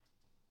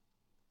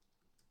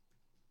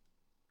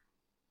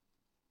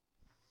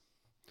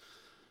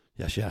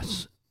Yes,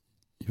 yes.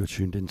 You're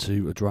tuned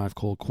into A Drive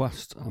Called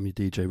Quest. I'm your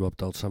DJ Rob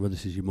Dcypha.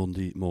 This is your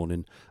Monday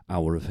morning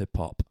hour of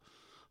hip-hop.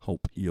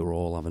 Hope you're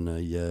all having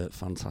a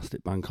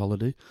fantastic bank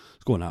holiday.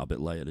 It's going out a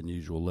bit later than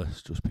usual,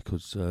 this, just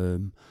because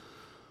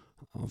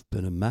I've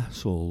been a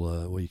mess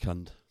all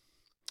weekend.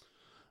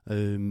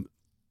 Going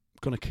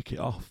to kick it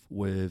off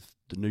with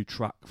the new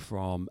track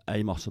from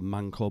Amos and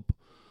Mankub,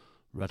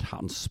 Red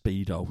Hat and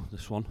Speedo.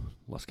 This one,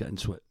 let's get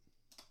into it.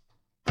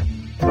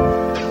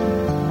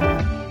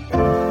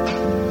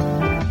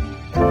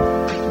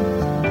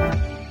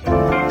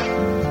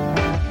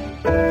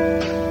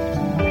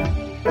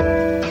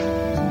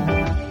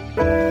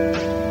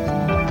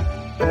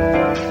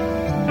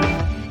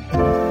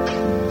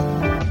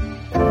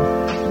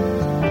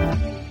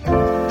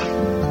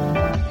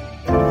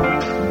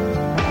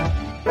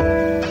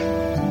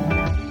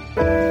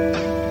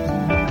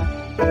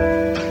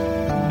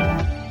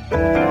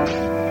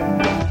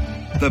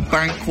 The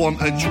bank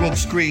want a drug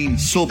screen,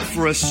 sub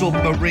for a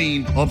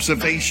submarine.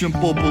 Observation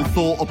bubble,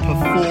 thought up a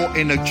thought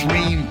in a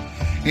dream.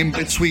 In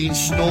between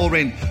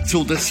snoring,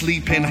 till the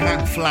sleeping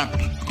hat flap.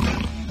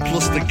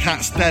 Plus the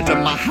cat's dead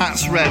and my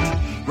hat's red.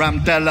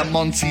 Ramdella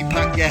Monty,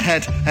 pack your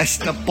head.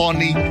 Esther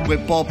Bonnie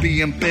with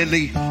Bobby and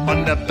Billy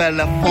on the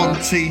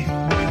Belafonte.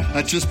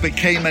 I just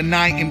became a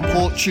knight in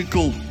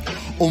Portugal.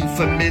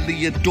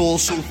 Unfamiliar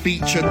dorsal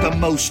feature, the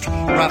most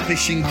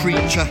ravishing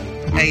creature.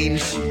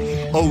 Ames.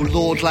 Oh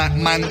Lord, like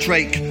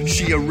Mandrake,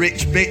 she a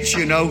rich bitch,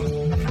 you know.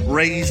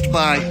 Raised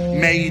by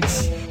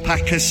maids,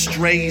 pack of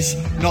strays,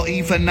 not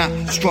even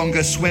that strong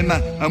a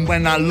swimmer. And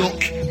when I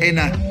look in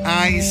her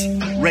eyes,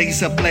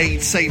 razor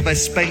blade, save her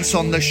space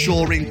on the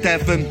shore in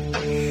Devon.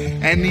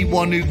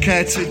 Anyone who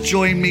care to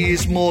join me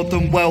is more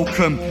than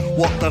welcome.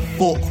 What the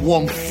fuck,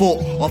 1 foot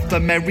off the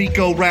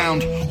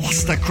merry-go-round.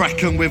 What's the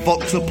crackin' with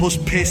octopus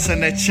piss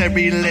and a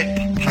cherry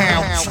lip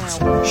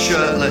pout?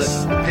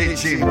 Shirtless,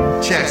 pigeon,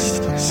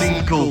 chest,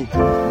 seagull,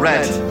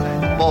 red,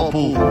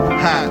 bobble,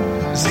 hat,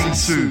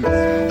 Zissou.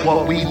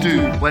 What we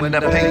do when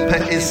the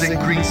paper isn't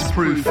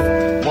grease-proof.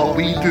 What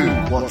we do,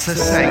 what to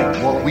say,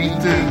 what we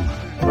do.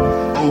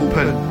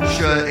 Open,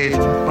 shirted,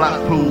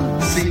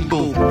 Blackpool,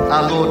 single.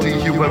 I'll order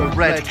you a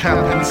red cap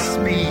and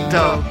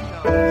Speedo.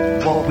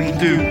 What we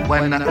do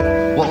when,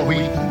 what we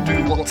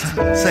do, what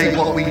to say,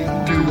 what we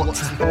do, what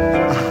to.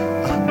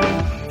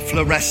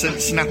 Fluorescent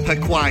snapper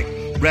quite,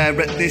 rare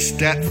at this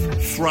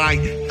depth,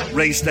 fright.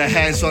 Raise the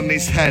hairs on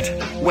his head.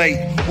 Wait,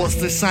 what's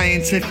the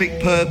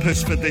scientific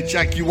purpose for the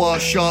jaguar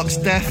shark's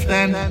death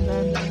then?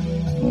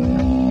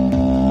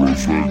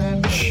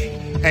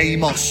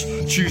 Amos,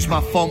 choose my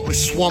font with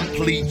swamp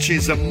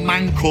leeches, and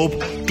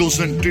Mankub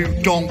doesn't do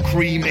donk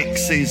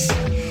remixes.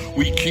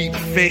 We keep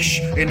fish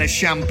in a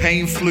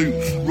champagne flute,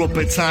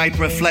 rubber tide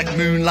reflect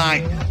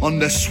moonlight on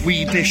the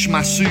Swedish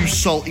masseuse,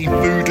 salty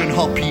food and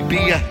hoppy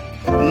beer,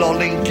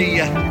 lolling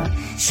gear,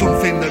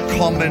 something the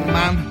common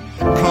man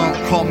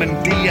can't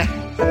commandeer.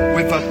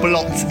 With a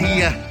blocked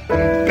ear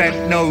and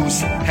bent nose,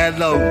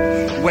 hello,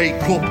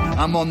 wake up,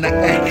 I'm on the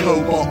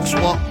echo box,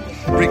 what?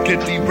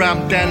 Rickety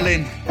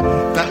Ramdellin,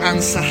 the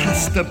answer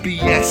has to be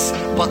yes,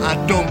 but I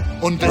don't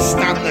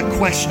understand the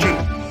question.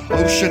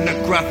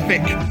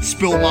 Oceanographic,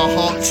 spill my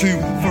heart too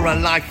for a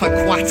life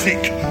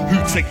aquatic.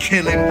 Who to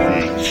kill him,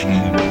 bitch?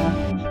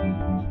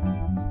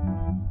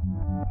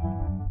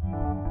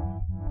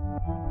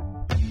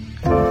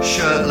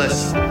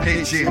 Shirtless,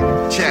 pigeon,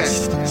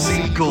 chest,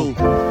 seagull,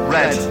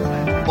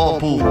 red,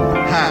 bobble,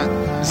 hat,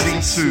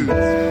 Zissou.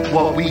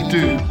 What we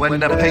do when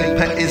the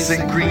paper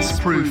isn't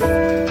grease-proof.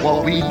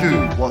 What we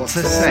do, what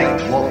to say,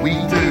 what we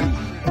do.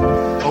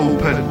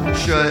 Open,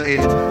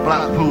 shirted,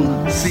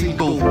 Blackpool,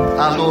 single.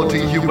 I'll order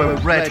you a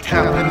red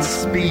cap and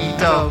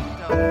Speedo.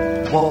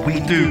 What we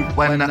do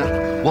when,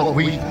 what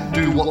we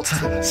do, what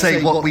to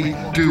say, what we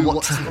do,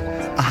 what to.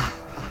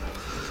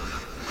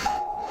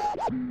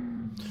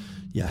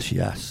 Yes,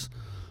 yes.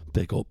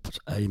 Big up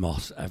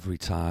Amos every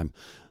time.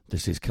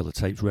 This is Killer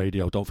Tapes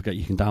Radio. Don't forget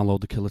you can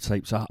download the Killer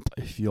Tapes app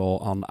if you're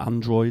on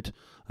Android.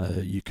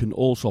 You can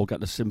also get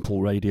the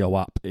Simple Radio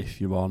app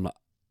if you're on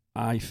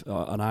an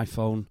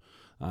iPhone,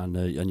 and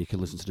you can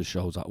listen to the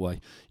shows that way.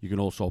 You can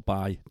also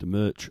buy the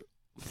merch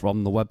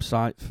from the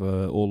website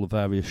for all the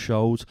various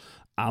shows.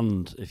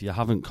 And if you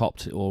haven't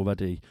copped it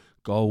already,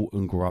 go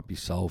and grab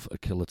yourself a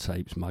Killer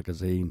Tapes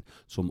magazine.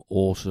 Some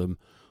awesome,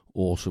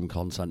 awesome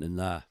content in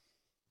there.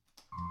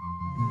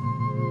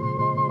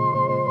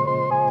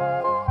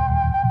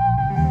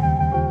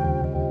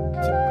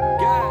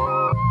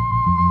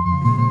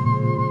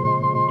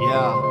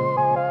 Yeah.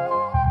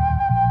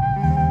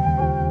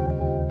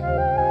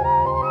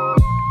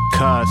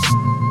 Cause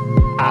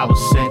I was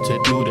sent to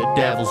do the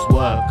devil's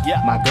work.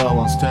 Yeah. My girl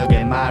wants to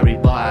get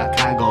married, but I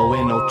can't go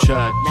in no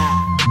church.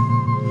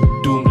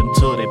 Nah. Doomed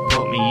until they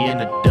put me in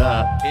the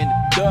dirt.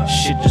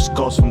 Shit just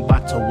goes from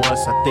bad to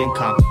worse. I think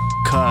I'm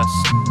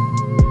cursed.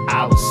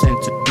 I was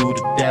sent to do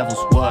the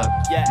devil's work.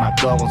 Yeah. My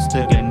girl wants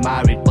to get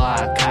married, but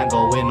I can't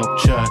go in no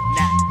church.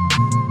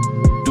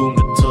 Nah. Doomed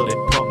until they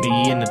put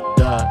me in the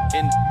dirt.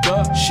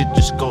 Shit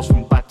just goes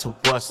from bad to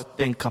worse, I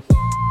think I'm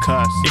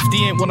cursed. If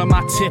they ain't one of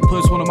my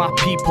tippers, one of my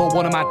people,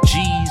 one of my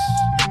G's,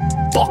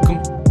 fuck 'em.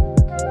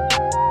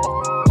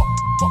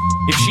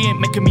 If she ain't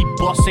making me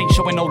boss, ain't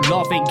showing no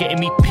love, ain't getting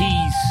me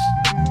peas,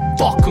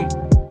 fuck 'em.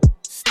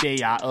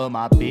 Stay out of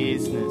my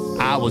business.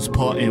 I was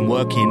putting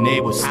work in,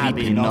 they was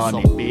sleeping on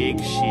it. Big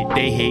shit.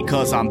 They hate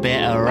cause I'm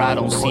better, I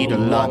don't see the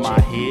logic. My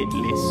hit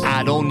list.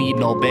 I don't need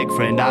no big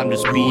friend, I'm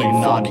just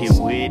being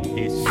honest with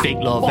this. Fake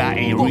love that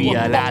ain't real,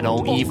 I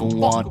don't even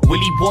want.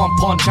 Willy one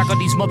punch, I got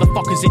these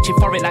motherfuckers itching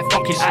for it like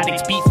fucking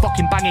addicts. Beat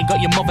fucking banging,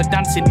 got your mother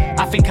dancing.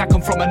 I think I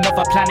come from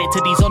another planet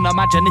to these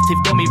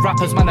unimaginative dummy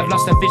rappers. Man, I've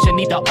lost a vision,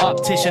 need an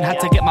optician.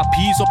 Had to get my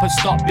peas up and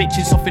stop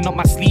bitches something up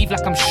my sleeve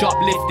like I'm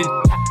shoplifting.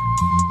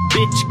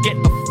 Bitch, get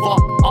the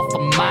fuck off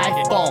of my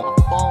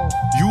phone.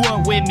 You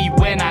weren't with me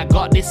when I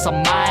got this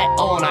on my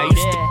own. I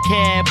used to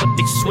care, but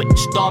they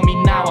switched on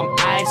me, now I'm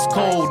ice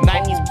cold.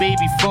 90s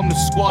baby from the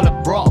squalor,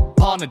 brought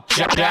upon a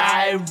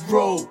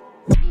gyro.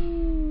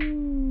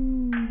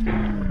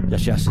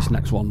 Yes, this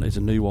next one is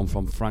a new one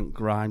from Frank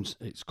Grimes.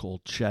 It's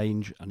called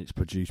Change, and it's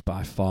produced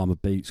by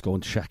Farmabeats. Go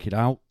and check it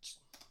out.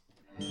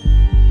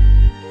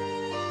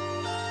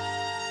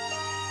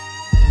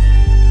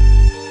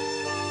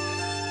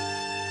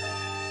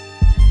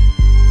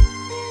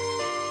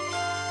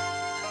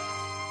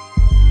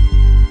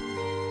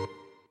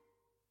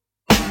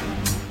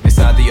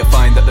 Sadly you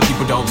find that the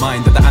people don't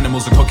mind that the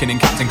animals are cooking in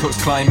Captain Cook's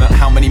climate.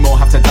 How many more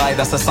have to die?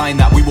 That's a sign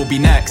that we will be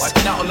next.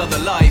 Wiping out another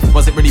life.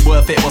 Was it really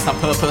worth it? What's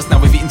that purpose? Now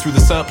we've eaten through the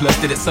surplus.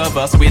 Did it serve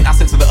us? Are we an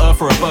asset to the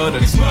earth or a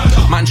burden?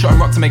 Man shot and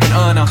rock to make an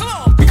earner.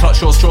 We clutch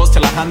short straws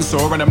till our hands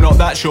sore, and I'm not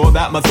that sure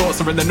that my thoughts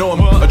are in the norm.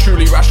 A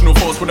truly rational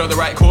force would know the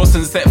right course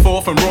and set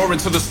forth and roar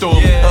into the storm.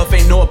 Earth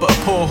ain't naught but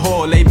a poor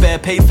whore, laid bare,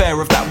 paid fair,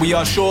 of that we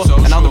are sure.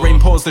 And now the rain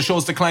pours, the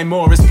shores decline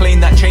more. It's plain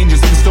that change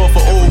is in store for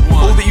all.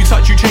 All that you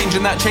touch you change,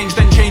 and that change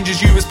then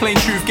changes you. It's plain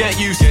truth, get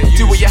used.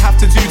 Do what you have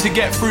to do to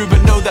get through,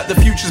 but know that the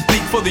future's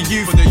bleak for the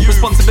youth.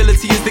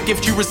 Responsibility is the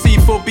gift you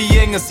receive for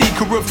being a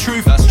seeker of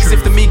truth.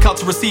 If the meek are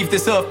to receive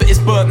this earth but it's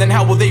burnt, then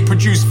how will they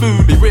produce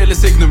food? Be real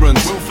is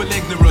ignorance, willful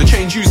ignorance. The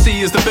change you see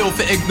is the bill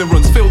for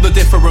ignorance. Feel the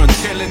difference,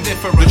 kill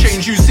indifference. The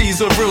change you see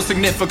is of real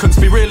significance.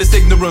 Be real is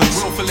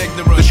ignorance, willful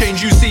ignorance. The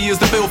change you see is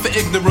the bill for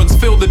ignorance.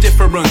 Feel the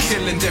difference,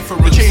 kill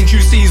indifference. The change you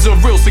see is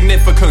of real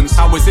significance.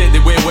 How is it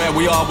that we're where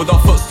we are with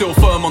our foot still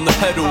firm on the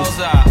pedals?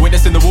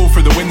 Witnessing the wall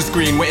through the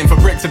windscreen, waiting for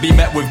brick to be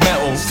met with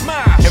metal.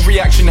 Smash. Every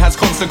action has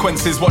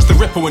consequences. Watch the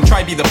ripple and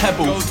try be the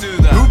pebble.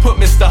 Who put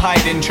Mr.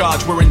 Hyde in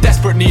charge? We're in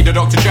desperate need of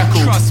Dr.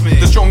 Jekyll. Trust me.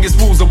 The strongest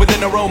walls are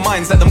within our own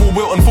minds. Let them all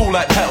wilt and fall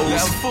like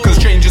petals. Cause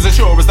change is as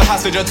sure as the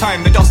passage of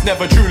time. The dust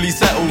never truly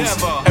settles.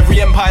 Never.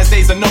 Every empire's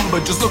days are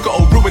numbered. Just look at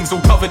old ruins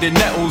all covered in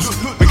nettles.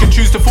 We can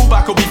choose to fall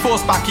back or be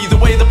forced back. Either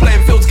way the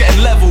playing field's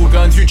getting leveled.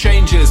 Going through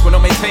changes, we're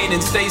not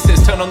maintaining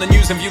stasis. Turn on the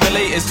news and view the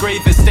latest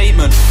gravest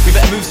statement. We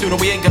better move soon or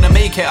we ain't gonna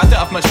make it. I don't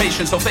have much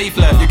patience or faith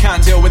left. You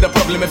can't deal with a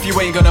problem if you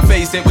ain't gonna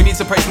face it. We need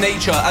to praise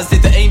nature, as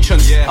did the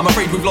ancients. I'm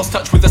afraid we've lost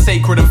touch with the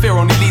sacred, and fear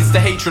only leads to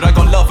hatred. I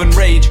got love and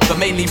rage, but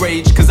mainly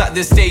rage, cause at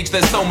this stage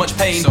there's so much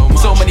pain.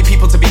 So many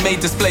people to be made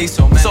displaced,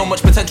 so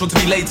much potential to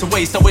be laid to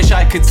waste. I wish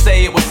I could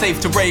say it was safe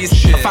to raise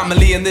a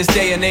family in this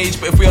day and age,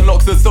 but if we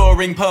unlock the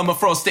thawing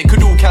permafrost, it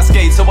could all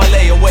cascade, so I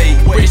lay awake.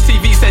 British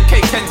TV said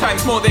cake 10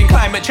 times more than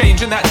climate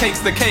change, and that takes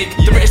the cake.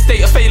 The British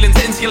state are failing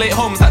to insulate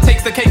homes, that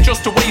takes the cake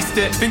just to waste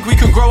it. Think we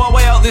can grow our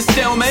way out this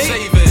stalemate?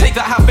 Take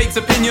that half-baked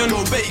opinion,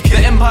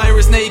 the empire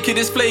is naked,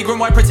 it's flagrant,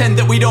 why pretend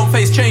that we don't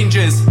face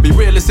changes? Be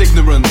real is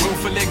ignorance,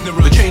 willful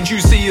ignorance. The change you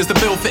see is the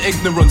bill for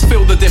ignorance.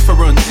 Feel the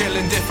difference, kill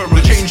indifference.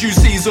 The change you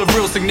see is of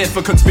real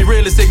significance. Be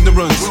real is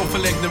ignorance,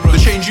 willful ignorance. The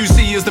change you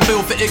see is the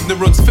bill for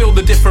ignorance. Feel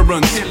the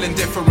difference, kill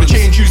indifference. The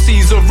change you see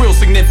is of real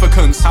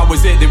significance. How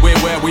is it that we're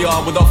where we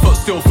are with our foot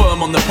still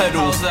firm on the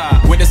pedals?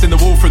 Witnessing the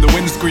wall through the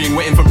windscreen,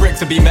 waiting for brick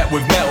to be met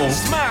with metal.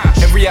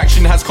 Smash. Every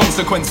action has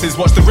consequences.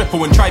 Watch the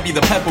ripple and try be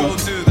the pebble.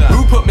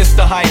 Who put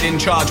Mr. Hyde in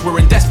charge? We're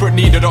in desperate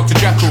need of Dr.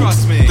 Jekyll.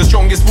 Trust me. The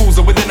strongest walls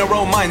are within our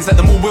own minds. Let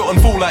them all wilt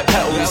and fall like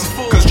petals.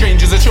 Cause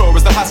change is as sure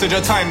as the passage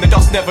of time. The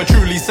dust never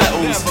truly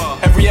settles.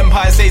 Every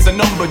empire's days are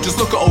numbered. Just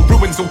look at old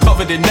ruins all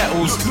covered in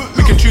nettles.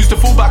 We can choose to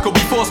fall back or be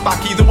forced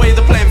back. Either way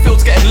the playing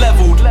field's getting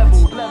leveled.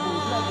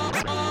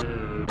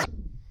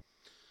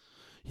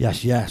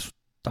 Yes,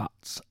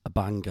 that's a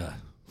banger.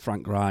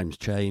 Frank Grimes,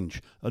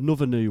 Change.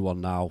 Another new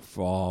one now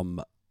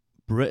from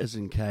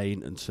Britizen,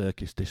 Kane and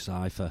Turkish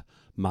Dcypha,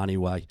 Manny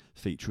Way,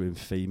 featuring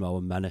Feeemo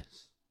and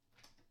Mennis.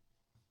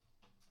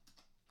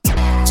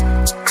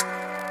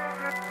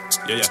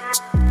 Yeah.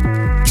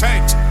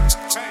 Kane.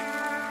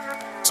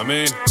 I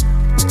mean,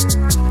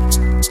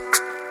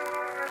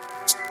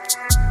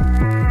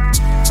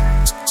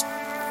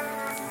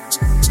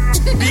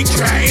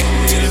 BK.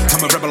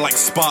 I'm a rebel like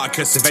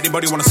Sparkz. If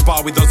anybody wanna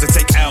spar with us, they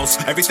take L's.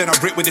 Everything I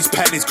writ with this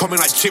pen is coming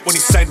like chip when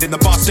he's sending. The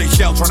bar stay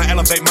shell, trying to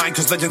elevate mine,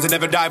 cause legends have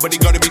never died, but he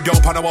gotta be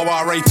dope, I know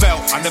how RA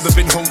felt. I've never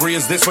been hungry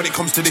as this when it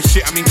comes to this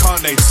shit, I mean,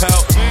 can't they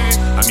tell?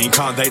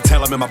 Can't they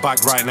tell I'm in my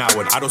bag right now,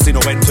 and I don't see no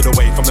end to the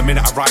way. From the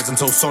minute I rise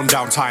until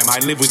sundown time, I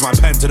live with my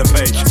pen to the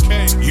page.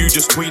 You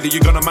just tweet that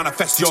you're gonna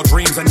manifest your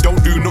dreams and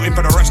don't do nothing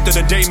for the rest of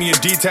the day. Me in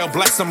detail,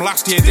 bless them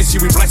last year, this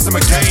year we bless them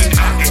again.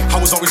 I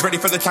was always ready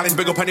for the challenge,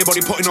 big up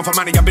anybody putting on for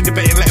Manny. I've been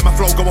debating, letting my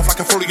flow go off like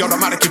a fully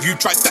automatic. If you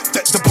try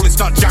the bullets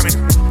start jamming.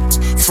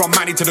 From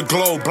Manny to the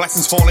globe,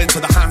 blessings fall into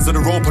the hands that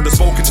are open. The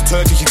spoken to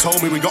Turkish, he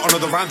told me we got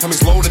another anthem.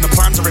 It's loading, the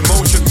plans are in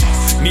motion.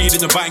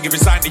 Needing the bang, give it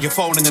sign to your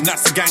phone, and then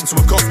that's the gang.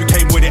 So of course we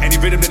came with it. Any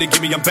rhythm that they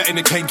give me, I'm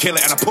betting it Kane kill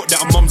it. And I put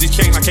that on Mumsy's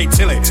chain like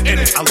A-Tilly. In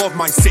it, I love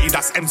my city,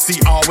 that's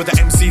MCR. Where the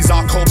MCs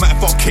are cold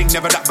metaphor king.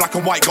 Never that black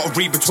and white, gotta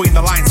read between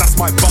the lines,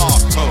 that's my bar.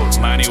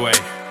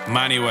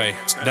 Manny way,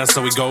 that's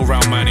how we go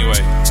round Manny way.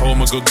 All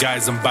my good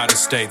guys and bad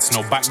estates.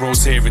 No back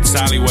roads here, it's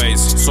alleyways.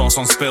 Sauce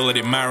on spill, let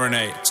it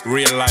marinate.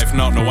 Real life,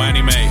 not no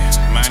anime.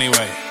 Manny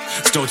way,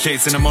 still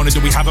chasing the money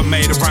that we haven't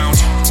made around.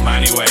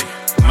 Manny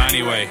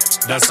way,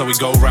 that's how we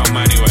go round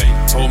Manny way.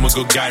 All my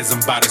good guys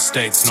and bad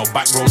estates. No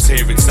back roads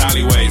here, it's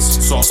alleyways.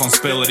 Sauce on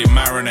spill, let it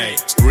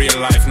marinate. Real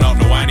life, not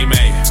no anime.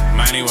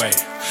 Manny way,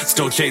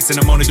 still chasing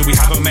the money that we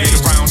haven't made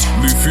around.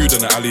 Move food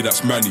in the alley,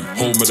 that's Manny.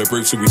 Home of the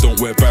brave, so we don't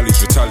wear valleys.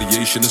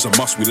 Retaliation is a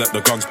must, we let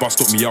the guns bust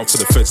up me out to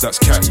the feds, that's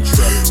catty.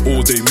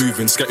 All day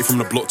moving, scatty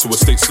from the block to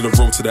estates to the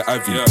road to the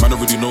Abbey. Man, I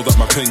already know that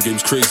my pen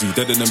game's crazy.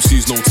 Dead in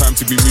MCs, no time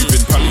to be moving.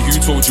 Pally, who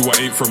told you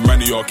I ain't from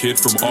Manny, our kid?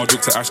 From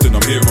Ardwick to Ashton,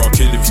 I'm here, our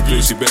kid. If you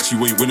place your bets, you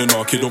ain't winning,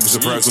 our kid. Don't be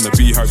surprised when the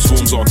beehive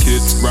swarms, our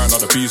kid. Right now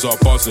the bees are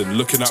buzzing,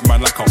 looking at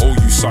man like I owe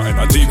you something.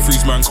 I deep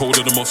freeze man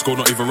colder than Moscow,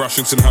 not even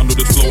Washington handle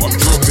this flow, I'm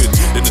dropping.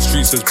 In the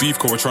streets there's beef,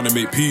 we're trying to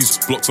make peas.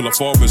 Block till the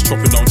farmers,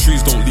 chopping down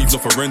trees, don't leave no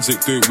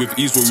forensic. Do it with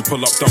ease where we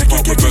pull up, dump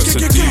out, reverse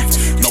and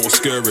leave. Now we're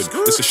scaring,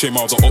 it's a shame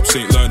how the ops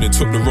ain't learning.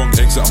 Took the wrong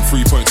exit, I'm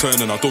 3-point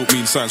turning. I don't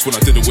mean science when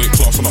I did a weight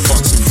class on a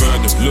box in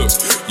Vernon. Look,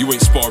 you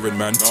ain't sparring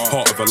man,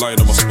 heart of a lion,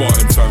 I'm a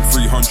Spartan fan.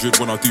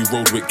 300 when I do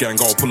road with gang,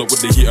 I'll pull up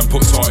with the heat and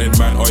put tart in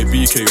man.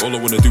 IBK, all I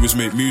wanna do is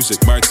make music.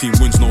 My team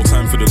wins, no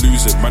time for the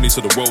losing. Manny to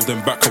the world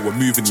and back, how we're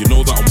moving. You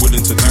know that I'm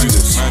willing to do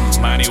this.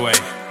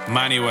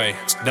 Manny way,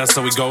 that's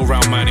how we go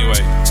round Manny way.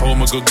 All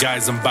my good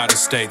guys and bad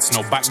estates.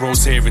 No back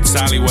roads here, it's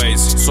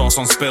alleyways. Sauce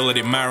on spill, let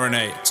it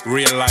marinate.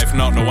 Real life,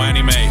 not no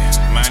anime.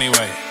 Manny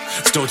way,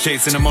 still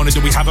chasing the money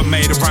that we haven't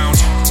made around.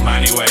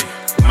 Manny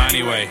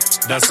way,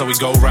 that's how we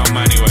go round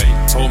Manny way.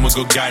 All my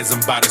good guys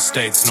and bad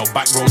estates. No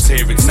back roads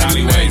here, it's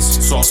alleyways.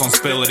 Sauce on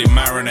spill, let it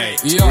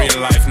marinate. Real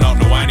life, not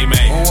no anime.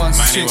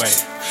 Manny way,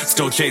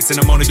 still chasing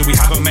the money that we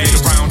haven't made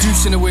around.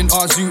 Goose in the wind,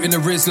 Arzu in the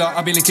Rizzler.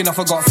 I be linking off,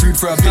 I got food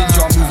for a binge.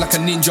 I move like a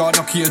ninja,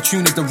 Nokia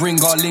tune is the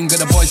ringer. Linger,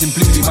 the boys in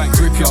blue, they might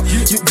grip ya.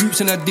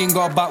 Groups in a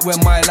dinger, back when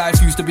my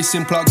life used to be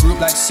simpler.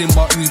 Group like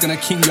Simba, who's gonna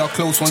king your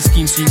close one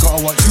scheme, so you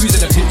gotta watch who's in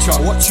the picture.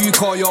 What you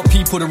call your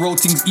people, the road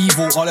things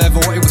evil. All I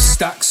ever wanted was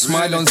stacks.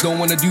 Smile-ons don't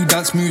wanna do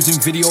dance moves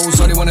and videos,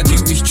 all they wanna do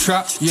is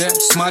trap. Yeah,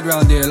 smile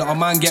round here, lot of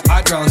man get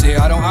ad round here.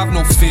 I don't have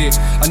no fear,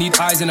 I need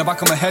eyes in the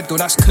back of my head though,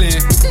 that's clear.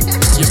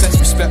 You best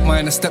respect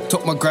mine, I stepped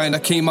up my grind. I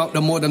came out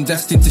the mud, I'm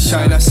destined to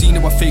shine. I seen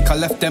it were fake, I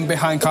left them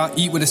behind. Can't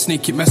eat with a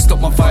snake, it messed up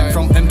my vibe.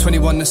 From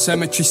M21 the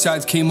cemetery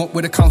side, came up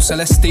with a council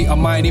estate of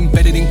mine.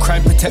 Embedded in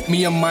crime, protect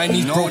me and mine.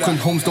 These broken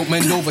homes don't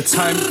mend over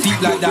time.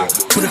 Deep like that,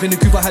 put up in the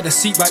coupe, I had a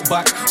seat right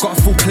back. Got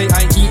a full plate,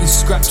 I ain't eating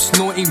scraps.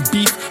 No, it ain't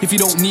beef if you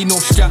don't need no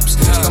straps.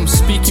 I'm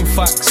speaking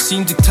facts,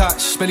 seem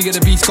detached. Belly of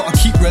the beast, gotta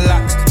keep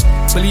relaxed.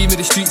 Believe me,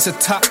 the streets are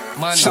tapped.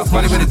 Shut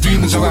money where the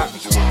demons are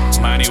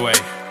at. Manny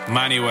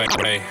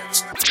way.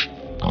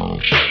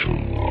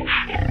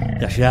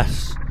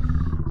 Yes.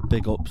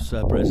 Big ups,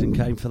 Britizen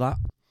Kane for that.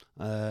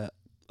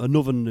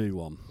 Another new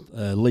one.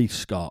 Lee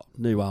Scott,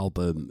 new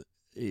album.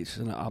 It's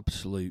an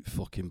absolute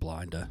fucking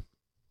blinder.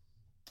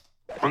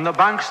 From the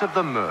banks of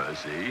the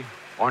Mersey,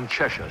 on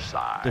Cheshire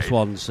side, this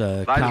one's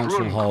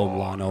Council Home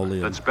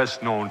Linoleum. That's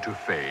best known to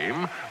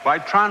fame by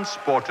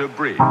Transporter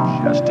Bridge,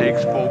 as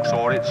takes folks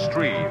o'er its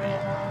stream,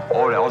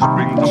 or else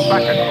brings them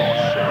back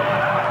across.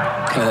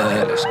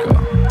 Let's go.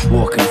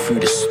 Walking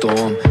through the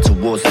storm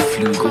towards the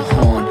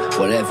flugelhorn.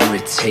 Whatever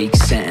it takes,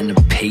 setting the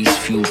pace,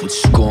 fueled with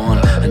scorn.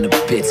 And the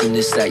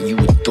bitterness that you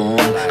adorn,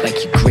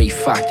 like your grey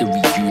factory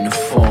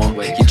uniform.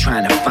 You're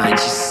trying to find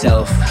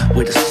yourself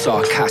with a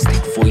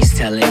sarcastic voice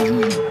telling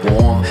you you're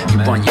warm. You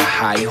run your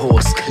high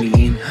horse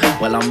clean,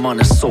 while I'm on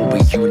a sober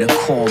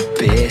unicorn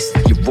beast.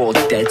 You're all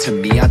dead to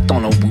me, I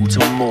don't know who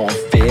to more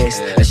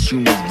fist.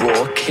 Assume a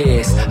raw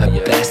kiss, at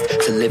best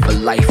to live a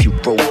life you're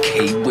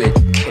okay with.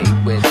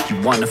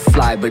 You wanna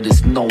fly, but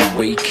there's no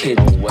way, kid.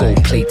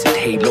 Gold-plated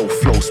halo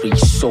floats where your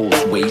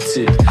soul's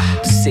weighted.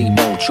 Same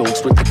old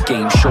jokes with the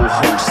game show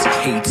hosts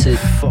hated.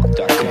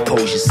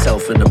 Compose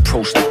yourself and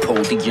approach the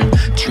podium.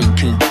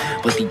 Drinking,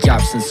 but the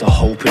absence of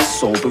hope is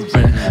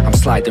sobering. I'm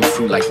sliding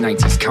through like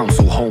 90s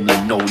council home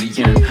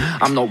linoleum.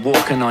 I'm not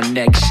walking on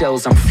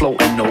eggshells, I'm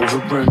floating over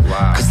them.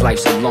 Cause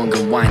life's a long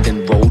and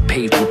winding road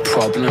paved with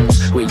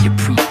problems, where your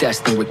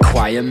predestined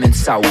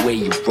requirements outweigh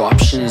your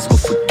options. But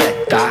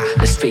forget that,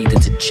 let's fade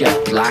into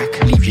jet black.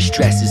 Leave your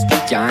stresses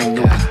behind,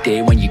 they'll be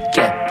there when you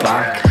get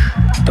back.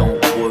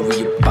 Don't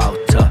worry about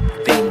a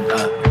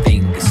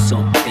thing is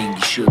something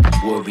you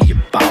shouldn't worry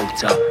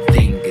about. A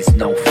thing is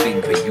no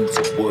thing for you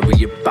to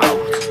worry about.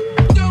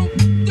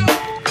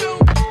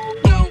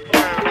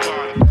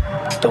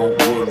 Don't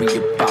worry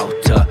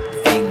about a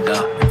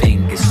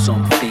thing is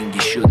something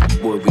you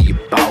shouldn't worry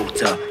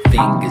about. A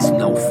thing is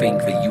no thing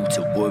for you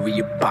to worry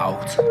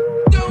about.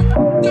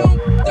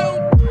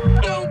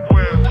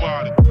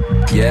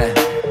 Yeah,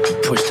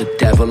 push the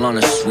devil on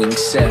a swing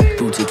set,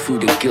 booted through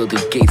the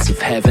gilded gates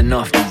of heaven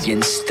off the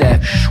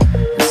instep,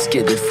 and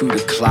skidded through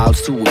the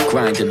clouds to a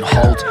grinding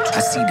halt. I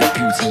see the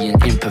beauty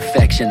in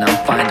imperfection,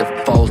 I'm find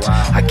a fault.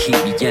 I keep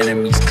the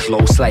enemies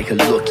close like a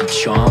lucky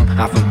charm.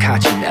 I've been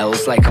catching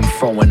L's like I'm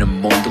throwing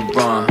them on the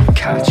run.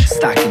 Catch,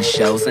 stacking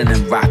shells and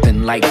then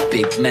rapping like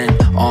big men.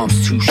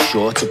 Arms too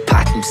short to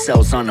pat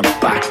themselves on the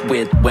back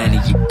with. When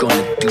are you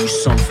gonna do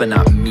something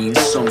that means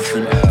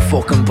something?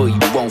 Fuck 'em, but you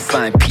won't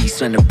find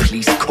peace when the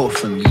police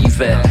cuff 'em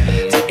either.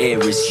 To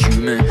err is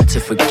human, to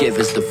forgive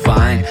is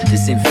divine.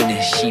 There's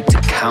infinite sheep to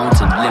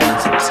count and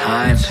limited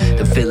time.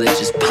 The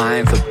villagers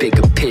pine for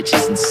bigger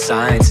pictures and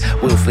signs,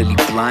 willfully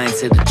blind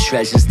to the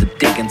treasures they're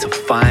digging to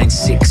find.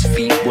 6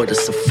 feet would've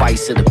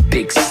sufficed at a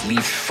big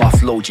sleep.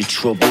 Offload your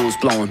troubles,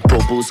 blowing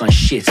bubbles on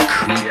shit's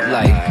creep.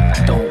 Like,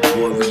 don't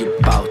worry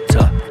about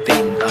a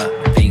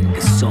thing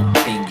is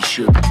something you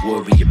shouldn't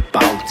worry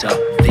about.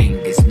 A thing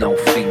is no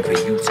thing for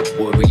you to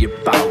worry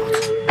about.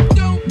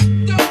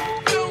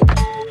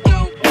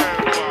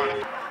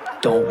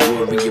 Don't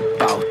worry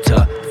about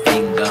a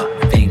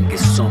thing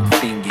is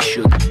something you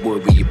shouldn't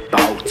worry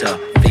about. A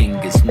thing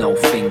is no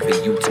thing for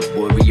you to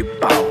worry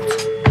about.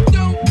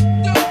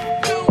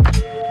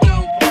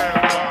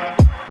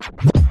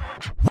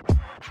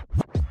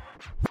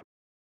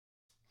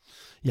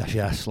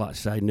 Yes, like I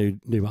say,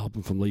 new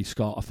album from Lee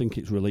Scott. I think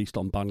it's released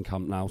on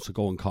Bandcamp now, so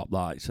go and cop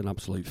that. It's an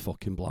absolute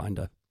fucking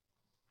blinder.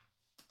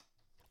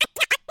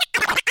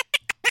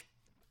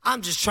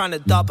 I'm just trying to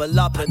double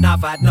up and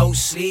I've had no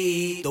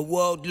sleep. The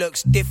world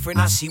looks different,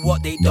 I see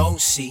what they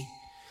don't see.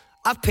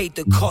 I've paid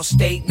the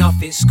cost, ain't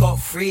nothing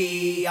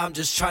scot-free. I'm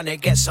just trying to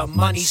get some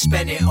money,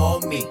 spend it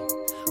on me.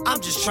 I'm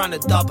just trying to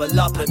double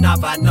up and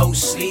I've had no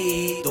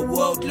sleep. The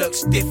world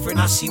looks different,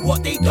 I see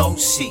what they don't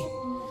see.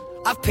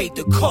 I've paid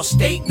the cost,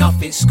 ain't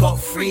nothing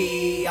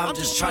scot-free. I'm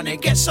just trying to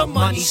get some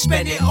money,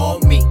 spend it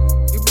on me.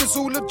 It was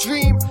all a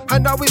dream,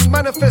 and now it's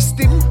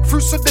manifesting.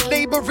 Fruits of the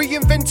labour,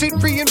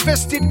 reinvented,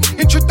 reinvested.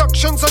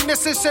 Introductions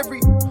unnecessary,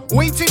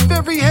 weighted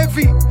very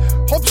heavy.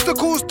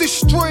 Obstacles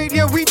destroyed,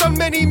 yeah, we done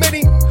many.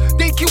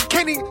 They killed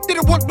Kenny,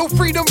 didn't want no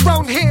freedom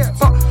round here.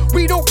 But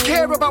we don't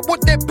care about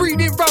what they're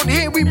breeding round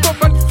here. We run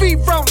and feed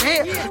round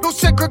here. No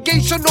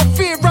segregation, no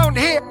fear round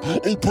here.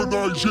 Open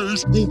eyes,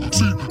 yes, all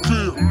see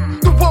clear.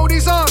 The world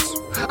is ours,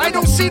 I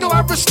don't see no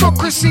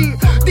aristocracy.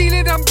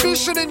 Dealing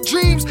ambition and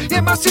dreams,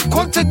 yeah, massive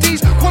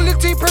quantities.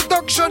 Quality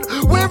production,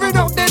 wearing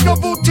out their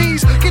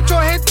novelties. Get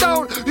your head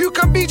down, you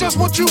can be just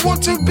what you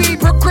want to be.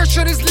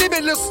 Progression is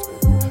limitless,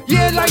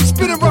 yeah, like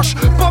spin and rush.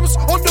 Bumps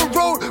on the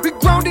road, we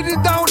grounded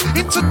it down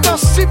into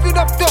dust. Sipping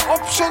up the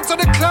options on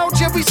the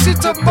clouds, yeah, we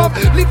sit above.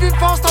 Living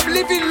fast, I'm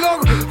living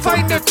long.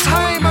 Find the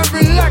time and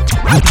relax.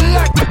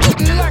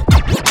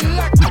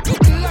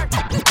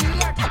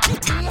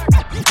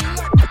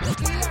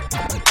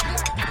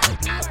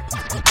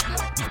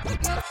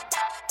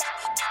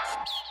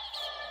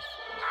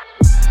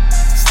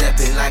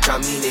 Stepping like I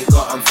mean it,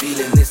 God, I'm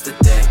feeling this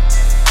today.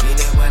 Mean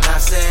it when I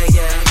say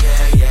yeah.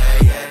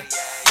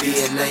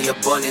 Being there, your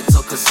bonnet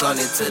took a sun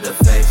into the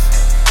face.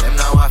 Them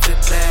now I feel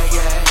play,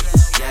 yeah.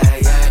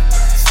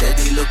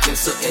 Steady looking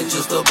something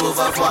just above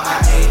of what I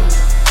aim.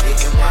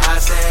 Thinking what I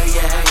say,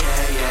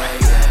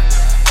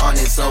 yeah. On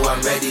it, so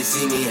I'm ready,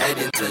 see me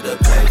heading to the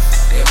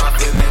place. They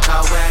might feel make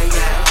our way,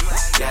 yeah.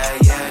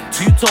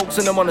 2 tokes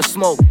and I'm on the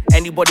smoke.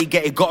 Anybody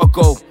get it, gotta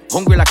go.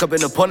 Hungry like I've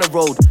been upon a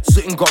road.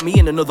 Something got me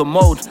in another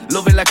mode.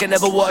 Loving like I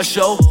never want a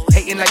show.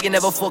 Hating like you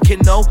never fucking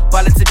know.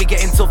 Balance to be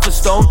getting tough for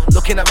stone.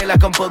 Looking at me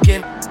like I'm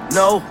bugging.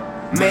 No,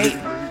 mate.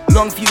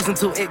 Long fuse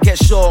until it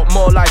gets short.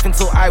 More life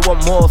until I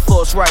want more.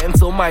 Thoughts right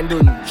until mine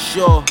done.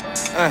 Sure.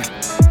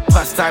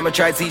 Past time I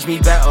tried to teach me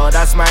better.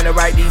 That's mine, I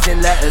write these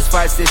in letters.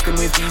 Fight system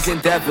with these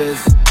endeavors.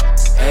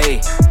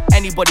 Hey,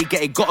 anybody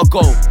get it, gotta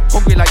go.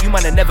 Hungry like you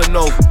man, I never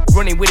know.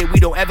 Running with it, we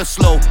don't ever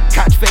slow.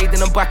 Catch fade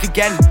and I'm back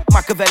again.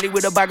 Machiavelli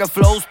with a bag of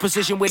flows.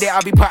 Precision with it,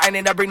 I'll be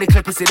patterning. I bring the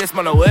clippers to this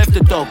man, I worth the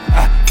dope.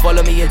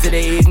 Follow me into the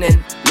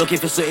evening, looking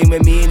for something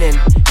with meaning.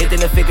 Hidden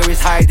the figure is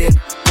hiding,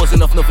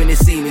 buzzing off nothing is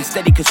seeming.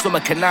 Steady cause some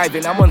are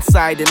conniving, I'm on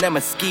side and them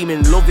are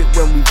scheming. Love it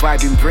when we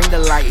vibing, bring the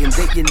lighting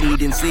that you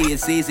need and see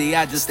it's easy.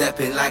 I just step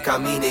in like I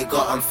mean it,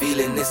 God I'm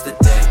feeling this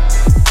today.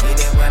 Mean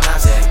it when I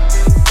say,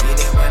 mean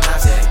it when I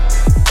say,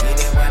 mean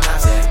it when I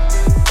say,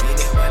 mean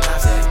it when I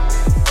say,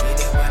 mean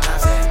it when I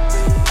say,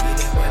 mean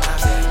it when I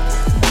say,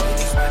 mean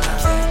it when I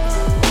say,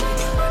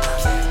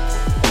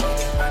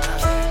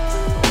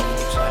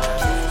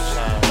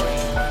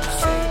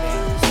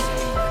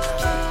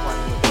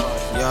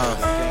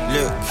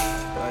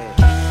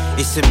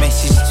 it's a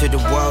message to the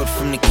world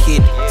from the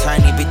kid.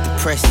 Tiny bit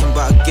depressing,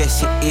 but I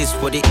guess it is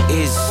what it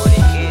is.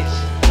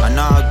 I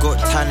know I got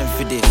talent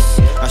for this,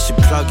 I should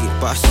plug it,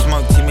 but I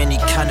smoked too many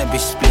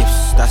cannabis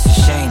spliffs. That's a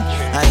shame,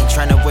 I ain't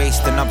trying to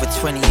waste another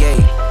 28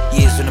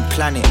 years on the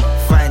planet,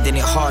 finding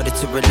it harder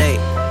to relate.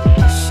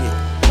 Shit,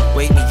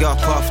 wake me up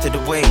after the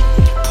wait.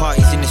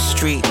 Parties in the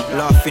street,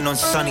 laughing on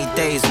sunny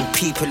days when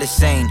people are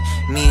saying,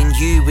 me and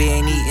you, we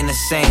ain't eating the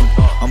same.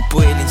 I'm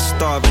boiling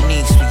star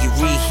anise when you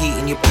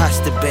reheating your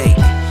pasta bake.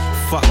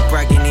 Fuck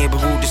bragging here, we're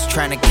all just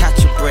trying to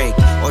catch a break.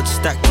 Odds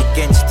stacked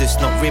against us,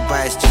 not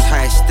ribeyes, just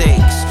high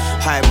stakes.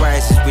 High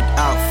rises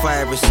without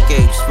fire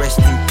escapes. Rest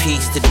in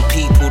peace to the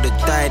people that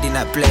died in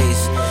that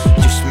blaze.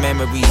 Just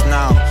memories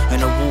now, and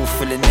a wall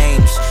full of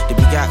names. The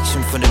big action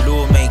from the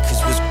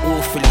lawmakers was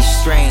awfully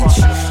strange.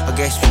 I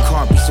guess we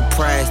can't be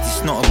surprised,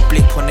 it's not a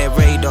blip on their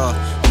radar.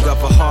 We got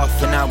a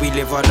half and now we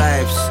live our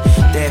lives.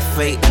 Their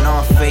fate and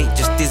our fate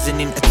just isn't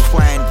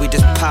intertwined. We're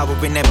just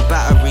powering their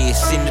battery,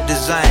 it's in the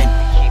design.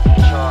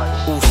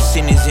 All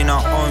sinners in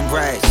our own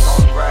rights.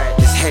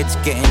 This heads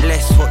getting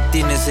less hot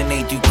dinners than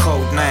they do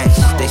cold nights.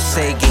 They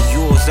say get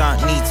yours, I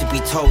don't need to be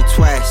told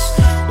twice.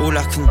 All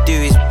I can do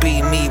is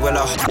be me while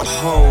I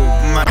hold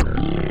my.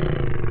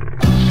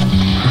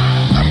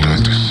 I'm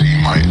glad to see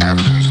my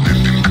absence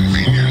didn't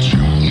inconvenience you.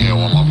 Yeah,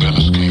 well my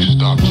business case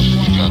stopped.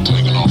 You got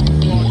taken off the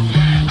board.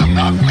 I'm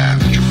not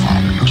mad that you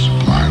found a new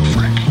supplier,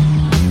 Frankie.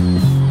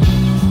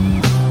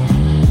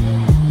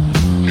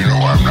 You know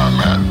why I'm not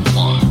mad?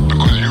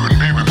 Because you and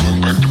me, we're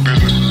going back to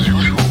business as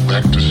usual.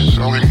 Back to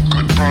selling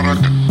good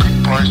product at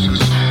good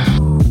prices.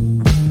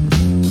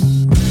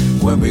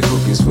 When we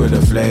cook it's for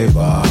the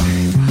flavor.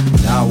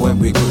 Now when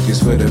we cook it's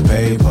for the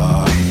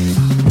paper.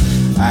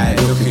 I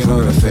ain't looking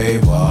for the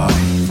favor.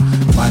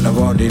 Man, I'm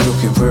only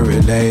looking for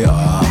it later.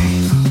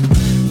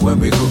 When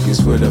we cook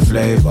it's for the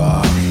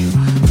flavor.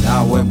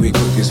 Now when we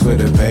cook it's for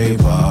the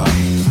paper.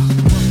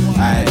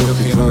 I ain't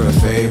looking for the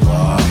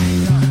favor.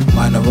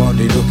 Man, I'm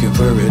only looking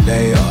for it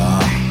later.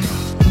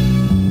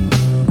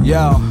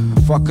 Yo,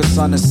 fuck a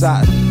son of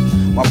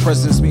Saturn. My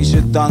presence means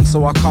you're done,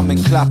 so I come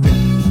in clapping.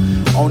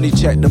 Only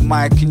check the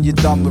mic and you're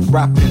done with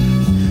rapping.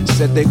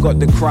 Said they got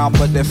the crown,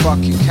 but they're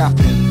fucking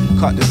capping.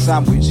 Cut the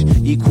sandwich,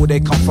 equal they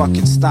can't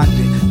fucking stand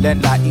it.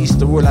 Lent like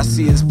Easter, all I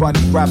see is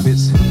bunny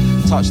rabbits.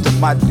 Touch the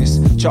madness,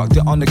 chucked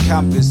it on the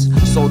canvas.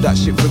 Sold that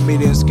shit for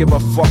millions, give a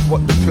fuck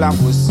what the plan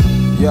was.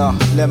 Yeah,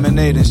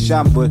 lemonade and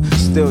Chambord,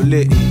 still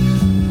litty.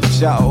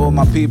 Shout out all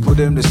my people,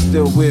 them that's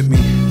still with me.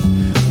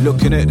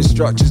 Looking at the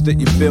structures that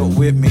you built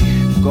with me.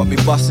 Got me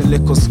busting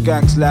little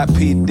skanks like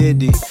P.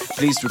 Diddy.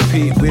 Please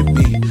repeat with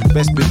me,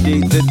 best be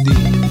D-Diddy.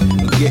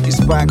 And get your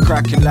spine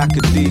cracking like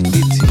a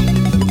D-Ditty.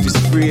 If it's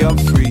free, I'm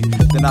free,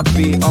 then I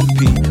be on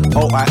P.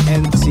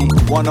 O-I-N-T,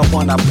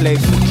 one-on-one I play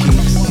for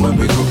keeps. When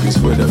we cook it's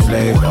for the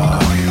flavor.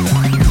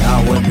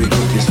 Now when we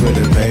cook it's for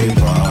the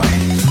paper.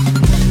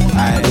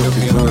 I ain't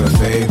looking for a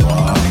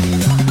favor.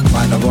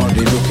 Man, I'm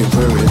only looking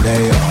for it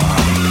later.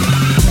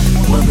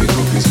 When we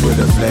cook it's for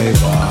the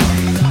flavor.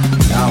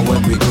 Now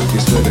when we cook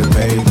it's for the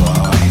paper.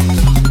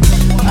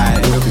 I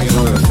ain't looking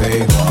for a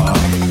favor.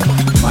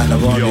 Man,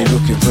 I'm only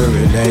looking for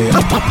it later.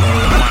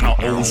 Man, I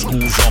old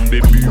school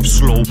zombie, move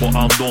slow but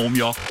I'll dome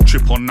ya.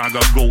 Trip on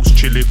Naga ghost,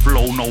 chilly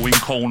flow, knowing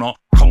Kona.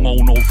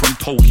 Kimono from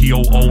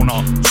Tokyo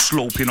owner,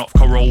 sloping up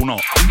Corona.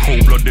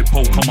 Cold-blooded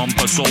Pokemon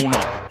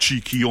persona,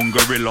 cheeky young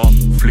gorilla.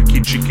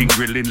 Flicking chicken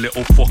grilling,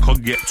 little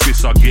fucker, get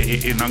twister, get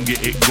it in and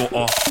get it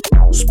gutter.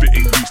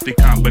 Spitting beats, they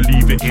can't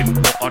believe it in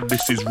butter.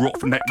 This is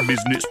roughneck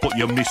business, put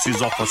your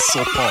missus off a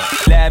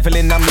supper.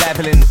 Leveling, I'm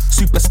leveling,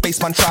 super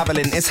spaceman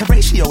traveling. Is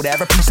Horatio there,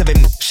 a piece of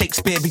him?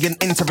 Shakespearean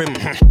interim.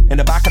 In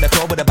the back of the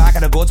club with the bag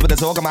of the goods with a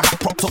zog and my hat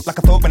propped up like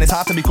a thug. Man, it's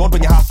hard to be good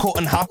when you're half cut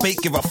and half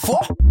baked. Give a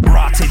fuck.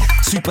 Rotted,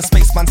 super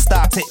spaceman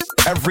started.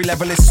 Every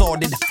level is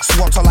sordid,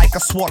 swatter like a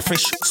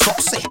swordfish,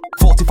 saucy.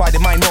 Fortified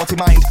in my naughty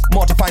mind,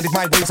 mortified if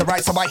my waves are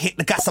right, so I hit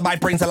the gas and my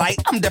brains are light.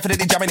 I'm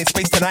definitely jamming in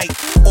space tonight.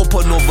 Up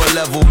another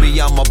level, me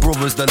and my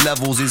brothers, the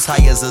levels is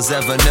high as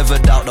ever. Never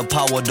doubt the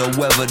power, the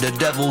weather, the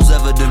devil's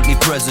evidently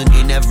present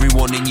in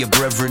everyone, in your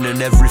brethren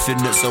and everything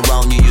that's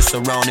around you. You're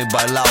surrounded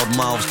by loud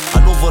mouths.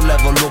 Another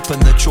level up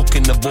and the chuck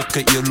in the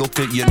bucket. You look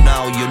at you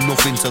now, you're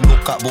nothing to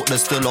look at, but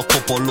there's still a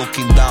couple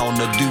looking down.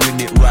 They're doing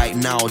it right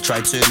now,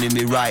 try turning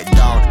me right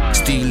down.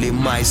 Stealing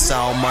my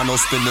sound, man, I'll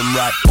spin them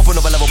right. Up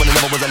another level when it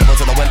never was a level,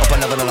 so I went up a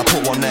level and I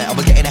put one there. I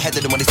was getting ahead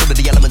of them when they stood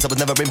with the elements. I was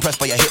never impressed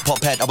by your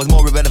hip-hop head. I was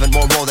more irrelevant,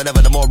 more raw than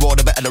ever. The more raw,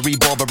 the better the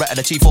reboard, but better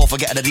the Chief 4,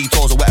 forget the D2.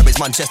 tours or whatever, it's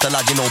Manchester,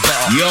 lad, you know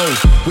better. Yo,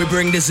 we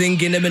bring the zing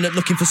in a minute,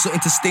 looking for something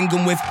to sting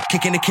them with.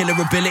 Kicking the killer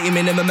ability,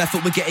 minimum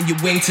effort, we're getting your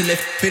wing to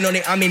lift. Been on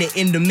it, I'm in it,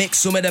 in the mix.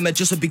 Some of them are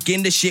just a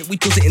beginner shit. We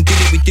does it and did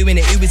it, we doing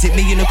it. Who is it?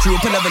 Me and the crew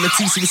up a level of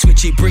 2, so we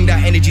switch it. Bring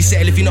that energy,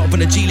 settle if you're not up on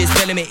the G-list.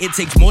 Belling it, it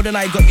takes more than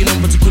I got your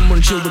number to come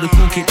run chill with a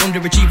cool kid.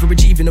 Underachiever,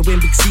 achieving a win,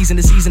 big season,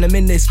 the season I'm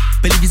in this.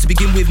 Believe you to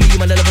begin with me, you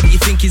man, I love what you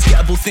think is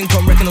gettable. Think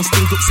on, reckon on,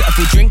 stink up, set up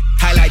a drink.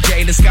 Highlight jet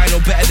in the sky, no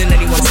better than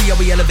anyone. See how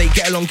we elevate,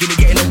 get along,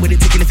 getting on with it.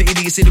 Ticking if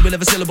idiots, city will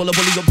have a syllable, a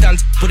bully up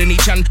dance. Put in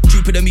each hand,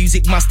 troop of the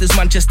music masters,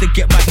 Manchester,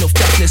 get back, enough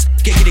deafness.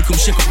 Get it, come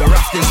shake up the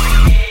rafters.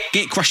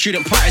 Gate crash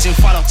student parties in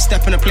Fala.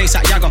 Step in a place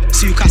at Yaga.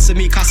 See you casa,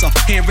 me casa.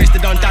 Here is the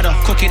Don Dada.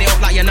 Cooking it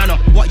up like your nana.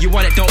 What you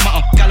want, it don't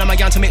matter. Gal on my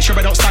yarn to make sure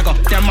I don't stagger.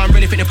 Them man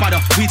really fit the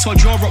padder. We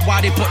told Europe why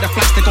they put the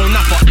plastic on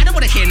napper. I don't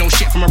wanna hear no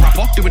shit from a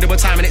rapper. Do it double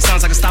time and it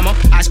sounds like a stammer.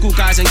 High school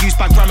guys and use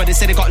bad grammar. They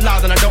say they got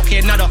loud and I don't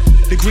hear nada.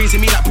 The greens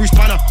in me like Bruce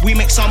Banner. We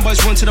make some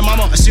boys run to the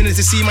mama. As soon as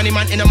they see money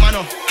man in a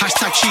manner.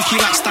 Hashtag cheeky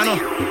like Stanner.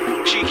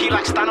 Cheeky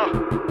like Stanner.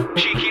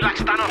 Cheeky like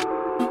Stanner.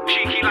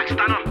 Cheeky like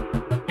Stanner.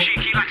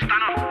 Cheeky like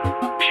Stanner.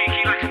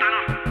 Cheeky like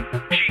Stanner.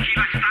 Cheeky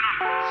like Stanner.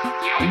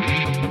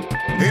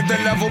 If the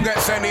level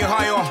gets any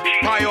higher,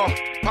 higher,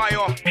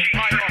 higher,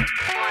 higher,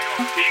 higher.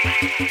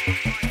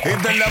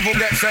 If the level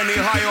gets any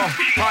higher,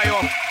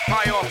 higher,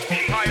 higher,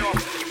 higher,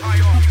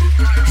 higher.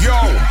 Yo,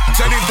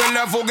 said if the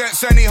level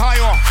gets any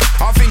higher,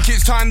 I think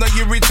it's time that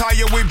you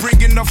retire. We're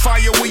bringing the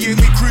fire, we ain't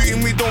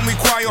recruiting, we don't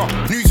require.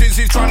 Nuisance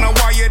is trying to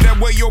wire their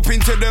way up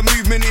into the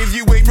movement. If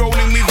you ain't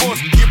rolling with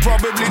us, you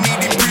probably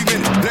need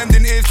improvement.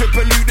 Lending ears to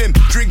pollute them,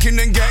 drinking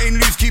and getting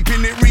loose,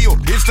 keeping it real.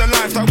 It's the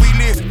life that we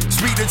live,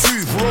 speak the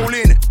truth, roll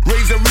in,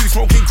 raise the roof,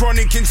 smoking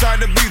chronic inside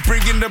the booth,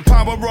 bringing the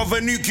power of a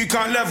nuke. You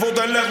can't level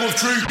the level's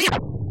true.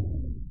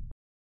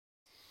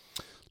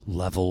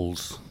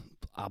 LEVELZ,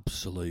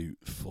 absolute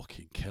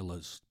fucking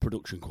killers.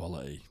 Production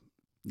quality,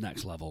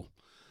 next level.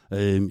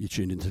 You're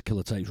tuned into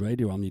Killer Tapes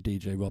Radio. I'm your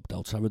DJ Rob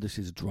Del Terra. This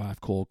is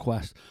Drive Core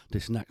Quest.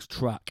 This next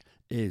track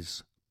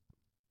is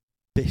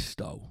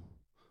Bisto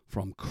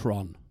from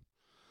Chrxn.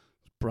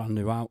 It's brand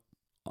new out,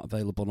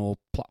 available on all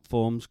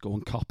platforms. Go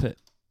and cop it.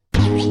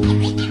 Through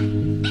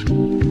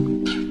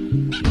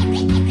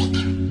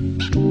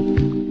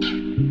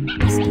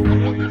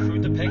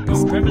the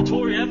Penguin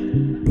Crematorium,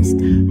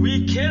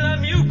 we kill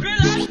 'em, you grill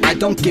 'em. I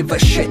don't give a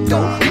shit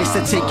though,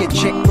 Mr. Take It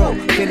Chick bro,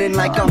 feeling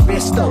like I'm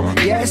Bisto.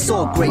 Yeah, it's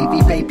all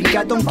gravy baby,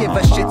 I don't give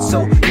a shit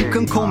so you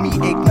can call me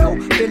Igno,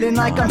 feeling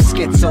like I'm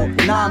schizo.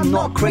 Nah, I'm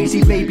not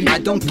crazy baby, I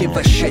don't give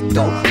a shit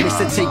though,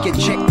 Mr. Take It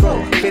Chick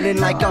bro, feeling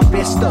like I'm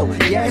Bisto.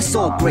 Yeah, it's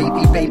all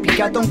gravy baby,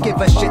 I don't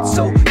give a shit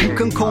so you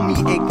can call me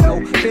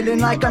Igno, feeling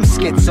like I'm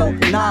schizo.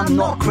 Nah, I'm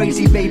not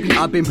crazy baby.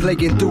 I've been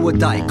playing do or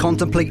die,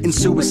 contemplating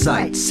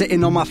suicide,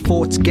 sitting on my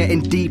thoughts,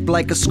 getting deep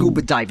like a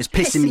scuba dive. It's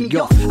pissing me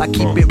off, I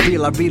keep it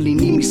real, I really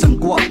need me some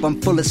guap. I'm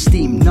full of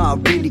steam, nah, I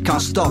really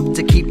can't stop.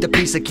 To keep the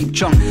peace, I keep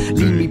chunk.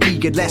 Leave me be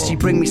unless you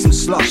bring me some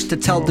slush. To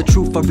tell the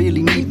truth, I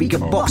really need me a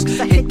box.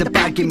 Hit the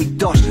bag, give me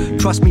dosh.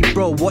 Trust me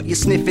bro, what you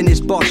sniffing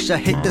is bosh. I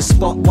hit the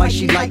spot, why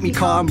she like me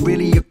car, I'm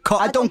really a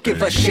cop. I don't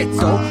give a shit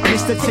though,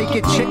 Mr. Take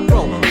It Chick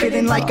bro,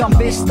 feeling like I'm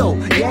Bisto.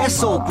 Yeah,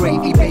 it's all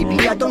gravy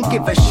baby, I don't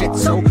give a shit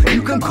so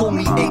you can call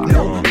me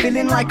Igno,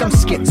 feeling like I'm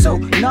schizo.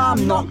 Nah,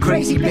 I'm not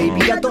crazy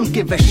baby, I don't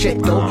give a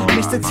shit though,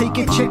 Mr. Take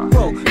It Chick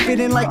bro,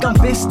 feeling like I'm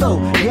Bisto.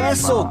 Yeah,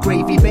 it's all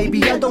gravy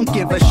baby, I don't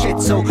give a shit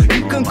so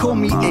you can call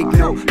me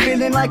Igno,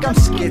 feeling like I'm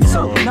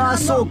schizo. Nah,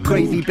 it's all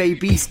gravy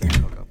baby.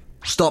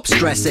 Stop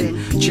stressing,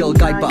 chill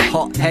guy but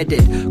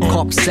hot-headed.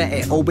 Cop set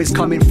it, always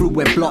coming through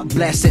with block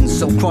blessings.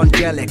 So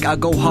chrongelic, I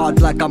go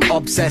hard like I'm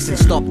obsessing.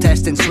 Stop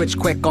testing, switch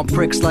quick on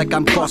pricks like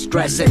I'm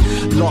cross-dressing.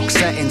 Lock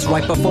settings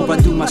right before I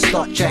do my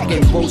stop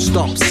checking. Won't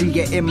stop, see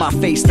it in my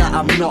face that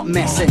I'm not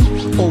messing.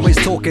 Always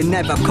talking,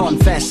 never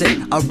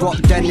confessing. I rock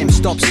denim,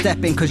 stop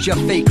stepping cause you're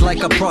fake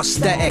like a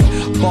prosthetic.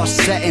 Boss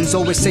settings,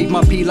 always save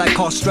my pee like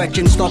horse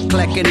stretching. Stop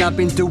clecking, I've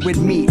been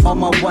doing me on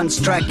my ones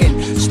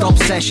tracking. Stop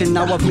session,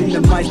 now I've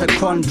minimized the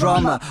cron drama.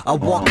 I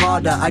walk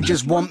harder, I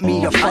just want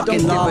me a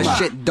fucking llama. I don't give a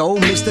shit though,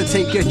 Mr.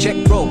 Take Your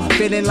Check bro,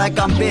 feeling like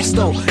I'm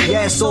Bisto.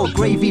 Yeah, it's all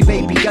gravy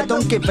baby, I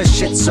don't give a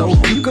shit so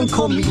you can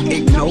call me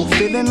Igno,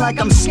 feeling like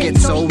I'm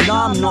schizo.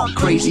 Nah, I'm not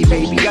crazy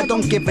baby, I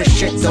don't give a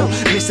shit though,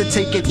 Mr.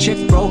 Take Your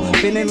Chick bro,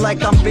 feeling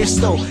like I'm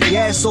Bisto.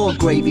 Yeah, it's all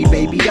gravy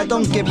baby, I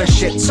don't give a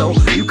shit so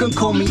you can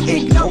call me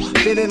Igno,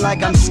 feeling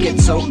like I'm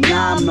schizo.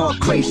 Nah, I'm not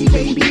crazy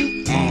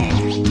baby.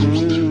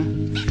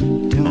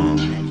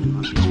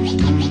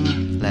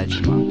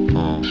 Legend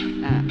man.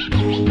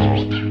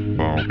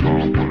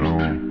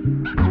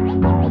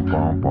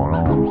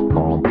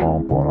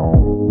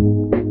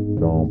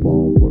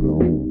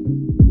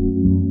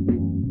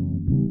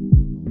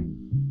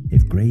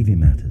 If gravy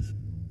matters,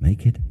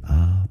 make it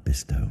our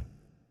Bisto.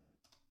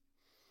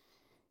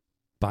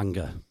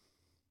 Banger.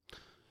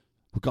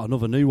 We've got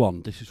another new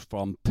one. This is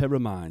from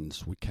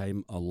Pyramids. We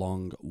came a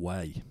long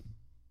way.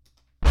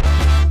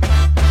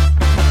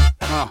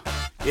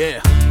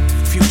 Yeah.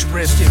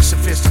 Futuristic,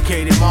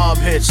 sophisticated mob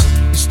hits.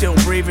 You're still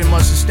breathing,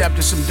 must have stepped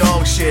in some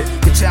dog shit.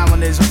 Your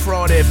talent is a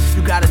fraud if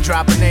you gotta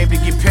drop a name to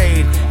get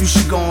paid. You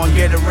should go and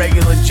get a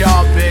regular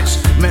job,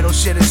 bitch. Metal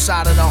shit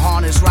inside of the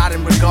harness,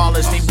 riding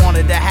regardless. They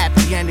wanted the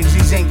happy endings,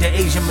 these ain't the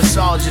Asian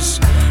massages.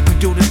 We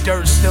do the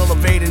dirt, still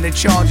evading the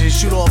charges.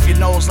 Shoot off your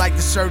nose like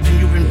the surgeon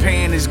you've been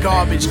paying is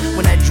garbage.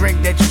 When that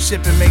drink that you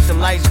sippin' make the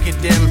lights get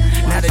dim.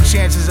 Now the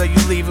chances of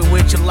you leaving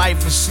with your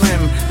life is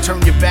slim.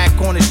 Turn your back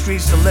on the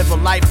streets to live a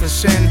life of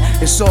sin.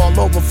 It's all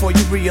over before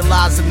you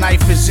realize the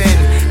knife is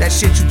in. That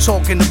shit you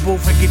talk in the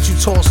booth and get you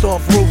tossed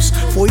off roofs.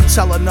 Before you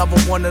tell another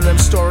one of them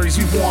stories,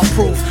 you want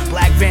proof.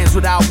 Black vans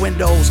without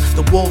windows,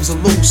 the wolves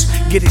are loose.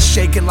 Get it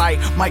shaking like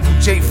Michael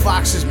J.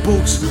 Fox's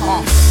boots. You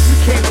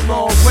came a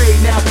long way,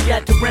 now we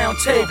at the round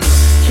table.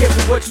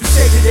 Careful what you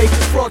say today,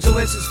 cause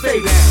fraudulence is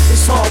fading.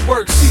 It's hard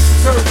work, seats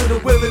reserved for the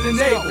willing and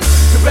able.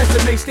 The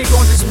resume stay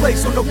on display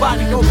so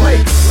nobody gon' play.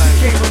 You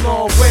came a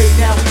long way,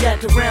 now we at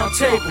the round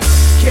table.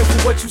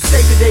 Careful what you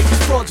say today,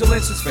 cause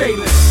fraudulence is fading.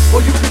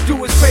 All you can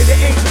do is pray the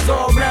angels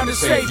all around and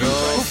save you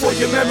before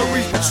your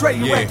memories betray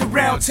you at the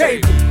round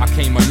table. I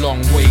came a long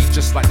way,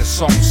 just like the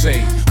song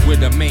say. We're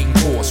the main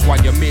course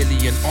while you're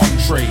merely an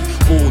entree.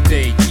 All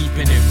day,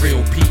 keeping it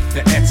real, peep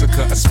the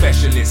etiquette, a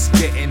specialist.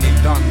 Getting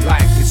it done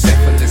like it's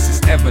effortless,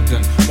 it's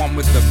evident. One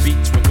with the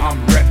beats when I'm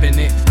repping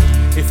it.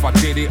 If I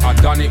did it, I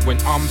done it when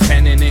I'm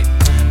penning it.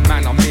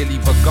 Man, I merely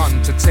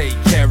begun to take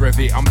care of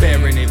it. I'm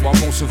bearing it while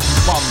most of you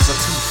bums are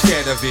too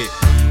scared of it.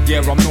 Yeah,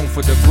 I'm known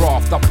for the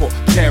graft, I put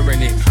care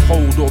in it.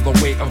 Hold all the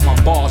weight of my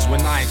bars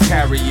when I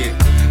carry it.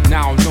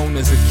 Now known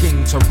as a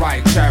king to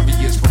ride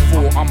chariots.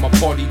 Before I'm a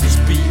body this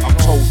beat, I'm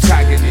toe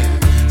tagging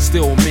it.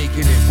 Still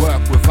making it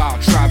work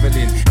without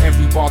traveling.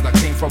 Every bar that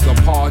came from the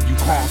pod, you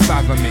can't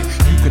fathom it.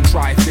 You can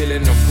try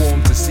filling a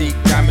form to seek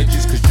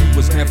damages, cause you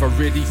was never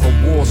ready for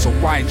war, so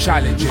why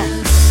challenge it?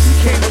 You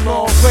came a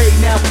long way,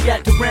 now we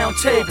at the round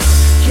table.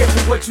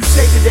 Careful what you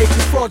say today,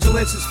 cause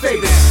fraudulence is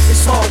fading.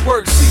 It's hard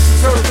work, seats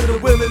reserved for the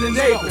willing and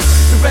able.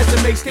 The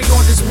resume stay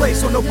on display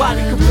so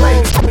nobody can play.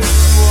 You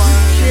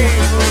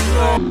came a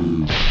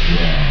long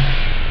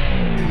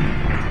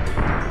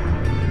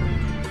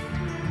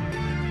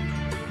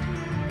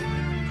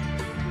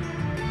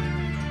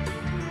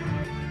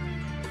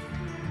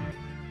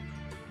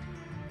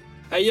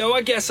Hey yo,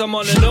 I guess I'm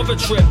on another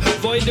trip.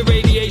 Void the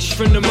radiation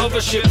from the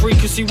mothership.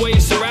 Frequency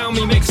waves surround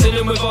me, mixing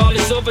them with all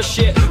this other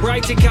shit.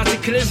 Writing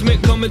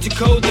cataclysmic, coming to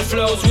code the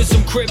flows with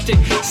some cryptic,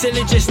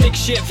 syllogistic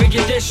shit for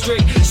your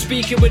district.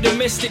 Speaking with a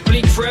mystic,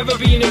 bleak, forever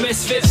being a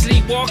misfit.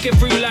 Sleepwalking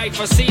through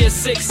life, I see a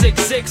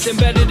 666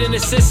 embedded in the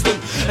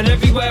system. And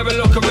everywhere I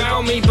look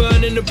around me,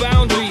 burning the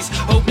boundaries.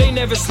 Hope they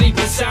never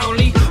sleeping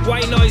soundly.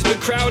 White noise been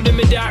crowding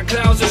me, dark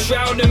clouds are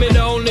shrouding me.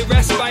 The only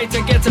respite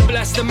I get to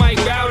bless the mic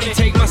round and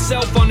take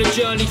myself on a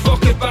journey. Fuck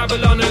if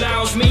Babylon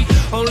allows me.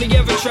 Only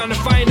ever trying to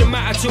find a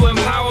matter to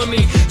empower me.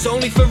 It's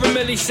only for a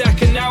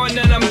millisecond, now and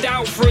then I'm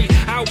doubt free.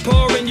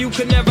 Outpouring, you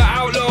can never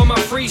outlaw my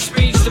free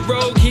speech. The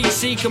rogue heat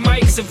seeker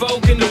mics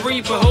evoking the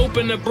reaper,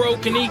 hoping the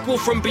broken equal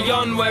from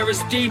beyond where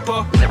it's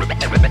deeper. Very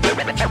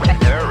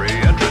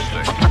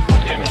interesting.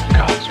 In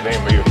God's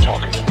name are you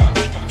talking about?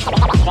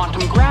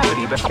 Quantum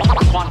gravity,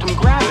 quantum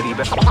gravity,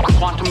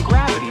 quantum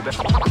gravity,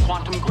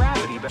 quantum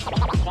gravity,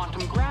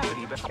 quantum gravity,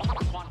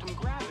 quantum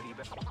gravity.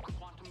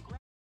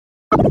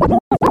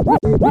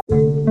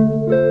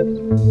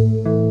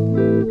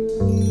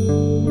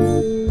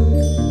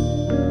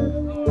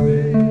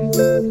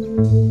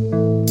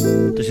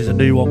 This is a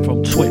new one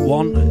from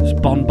Twit1. It's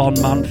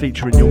Bonbonman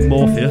featuring Young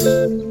Morpheus.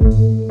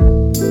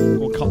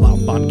 We'll cut that on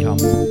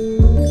Bandcamp.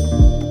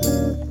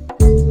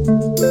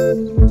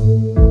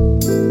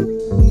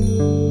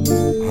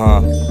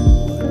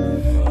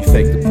 You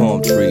fake the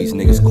palm trees,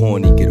 niggas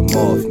corny, get them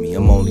off me.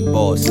 I'm only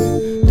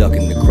bossing,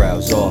 ducking the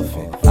crowds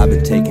often. I've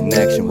been taking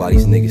action while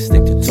these niggas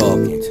stick to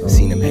talking.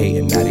 Seen them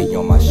hating, now they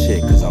on my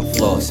shit cause I'm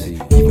flossing.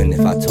 Even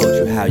if I told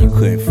you how, you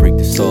couldn't freak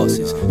the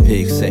sauces.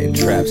 Pigs setting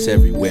traps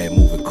everywhere,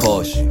 moving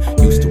caution.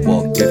 Used to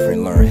walk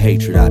different, learn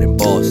hatred out in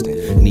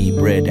Boston. Need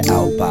bread to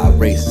outbuy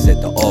races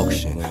at the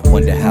auction.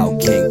 Wonder how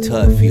King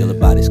Tut feel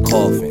about his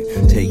coffin.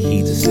 Take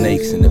heed to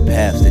snakes in the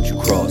paths that you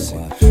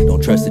crossing.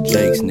 Don't trust the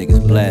jakes,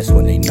 niggas blast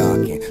when they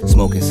knocking.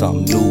 Smoking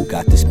something new,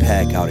 got this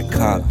pack out in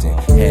Compton.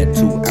 Had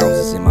 2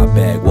 ounces in my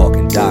bag,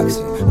 walking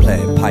doxing.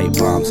 Planting pipe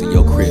bombs in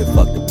your crib,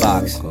 fuck the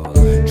boxing.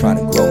 Trying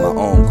to grow my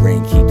own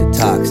green, keep the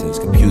toxins.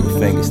 Computer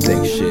fingers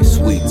think shit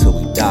sweet till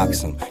we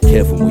dox them.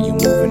 Careful when you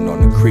moving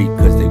on the creek,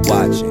 cause they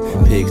watching.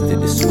 Pigs did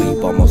the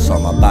sweep, almost saw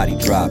my body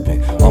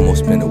dropping.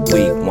 Almost been a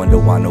week, wonder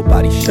why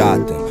nobody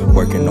shot them.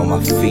 Working on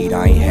my feet,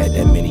 I ain't had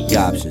that many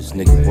options.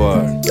 Nigga,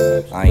 word,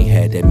 I ain't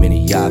had that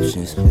many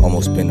options.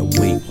 Almost been a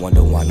week,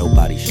 wonder why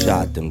nobody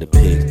shot them. The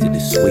pigs did the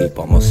sweep,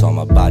 almost saw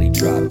my body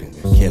dropping.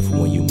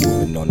 Careful when you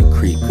moving on the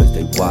creek, cause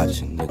they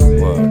watching.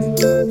 Nigga, word,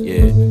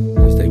 yeah,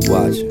 cause they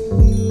watching.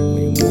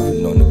 When you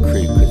moving on the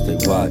creek, cause they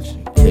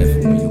watching.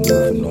 Careful when you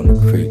moving on the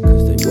creek,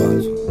 cause they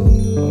watching.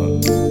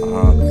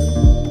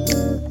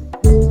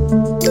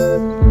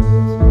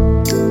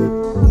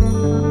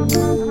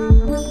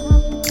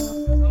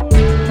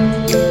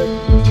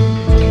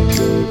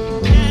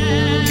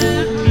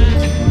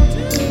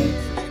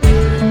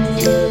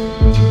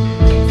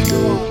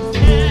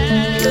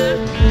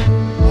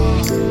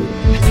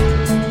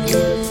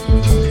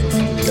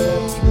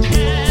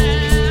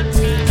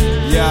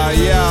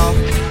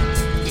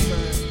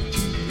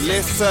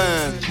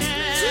 listen.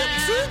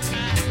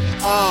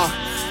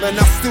 Man,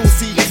 I still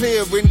see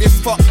clear in this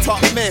fucked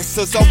up mess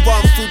as I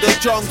run through the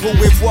jungle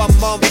with 1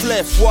 month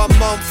left. 1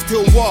 month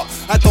till what?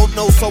 I don't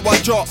know, so I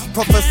drop.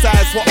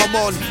 Prophesize what I'm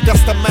on.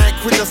 That's the man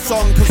with the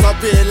song, cause I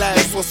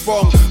realise what's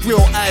wrong.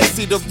 Real eyes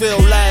see the real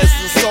lies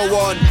and so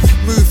on.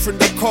 Move from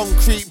the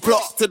concrete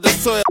block to the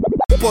soil.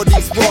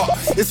 Body's rot.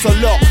 It's a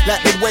lot,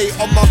 like the weight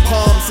on my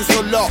palms. It's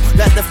a lot,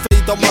 like the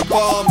fade on my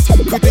palms.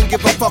 Couldn't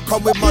give a fuck,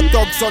 I'm with my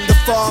dogs on the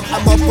farm.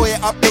 And my boy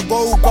up the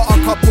road got a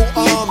couple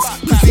arms.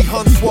 Cause he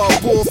hunts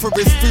wild boar for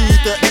his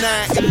food at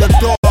night in the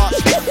dark.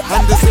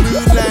 And there's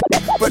moonlight,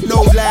 but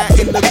no light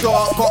in the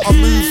dark. Gotta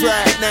move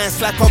right now,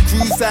 it's like a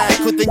cruise out.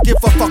 Couldn't give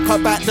a fuck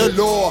about the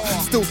law.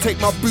 Still take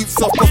my boots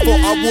off before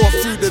I walk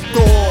through the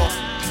door.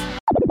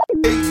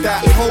 Take that,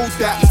 hold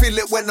that, feel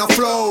it when I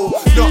flow.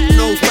 Not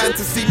no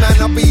fantasy,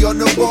 man, I be on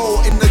the roll.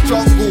 In the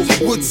jungle,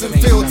 woods and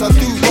fields, I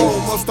do roll.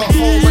 Most at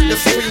home at the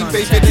screen,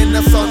 bathing in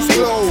the sun's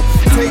glow.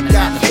 Take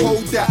that,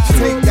 hold that,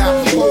 take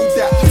that, hold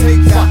that,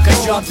 take that. Fuck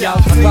a job, yo,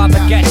 I'd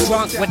rather get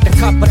drunk with a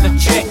couple of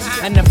chicks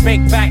and a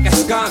big bag of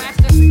skunk.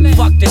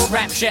 Fuck this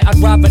rap shit, I'd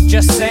rather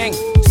just sing.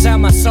 Sell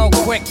my soul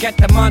quick, get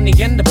the money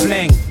and the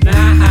bling.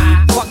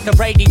 Nah, fuck the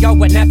radio,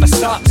 it never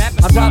stops.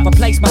 I'd rather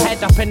place my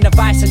head up in the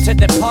vice into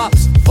the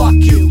pops. Fuck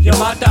you, your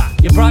mother,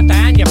 your brother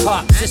and your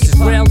pops. This is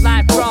real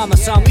life drama,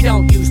 son, we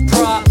don't use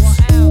props.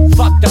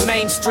 Fuck the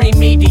mainstream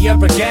media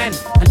again.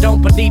 And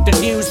don't believe the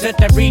news that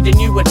they're reading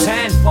you at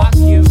 10. Fuck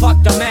you,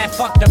 fuck the mayor,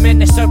 fuck the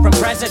minister and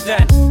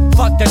president.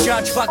 Fuck the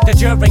judge, fuck the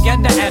jury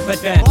and the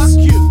evidence. Fuck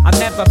you. I've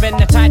never been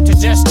the type to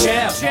just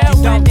chill.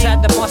 You don't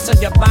tell the boss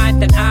of your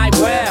mind, then I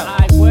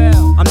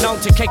will. I'm known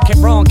to kick it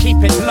wrong, keep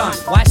it blunt.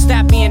 Why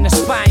stab me in the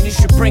spine? You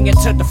should bring it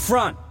to the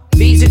front.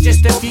 These are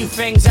just a few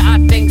things that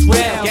I think's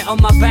real. Get on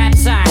my bad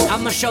side,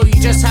 I'ma show you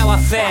just how I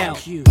feel.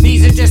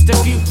 These are just a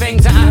few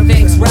things that I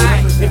think's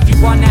right. If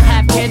you wanna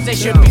have kids, they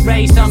should be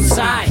raised on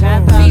sight.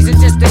 These are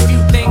just a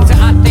few things that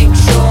I think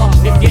sure.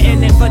 If you're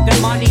in it for the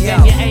money,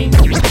 then you ain't.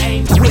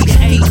 Waist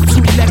deep,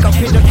 2 leg up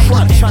in the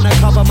front, tryna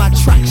cover my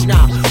tracks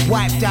now.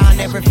 Wipe down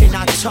everything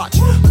I touch.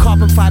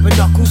 Carbon fiber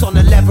knuckles on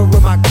the leather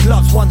of my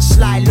gloves. One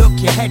sly look,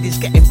 your head is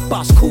getting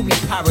bust. Call me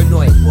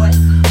paranoid. What?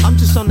 I'm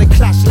just on the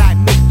clash like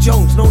Mick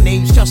Jones. No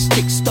names, just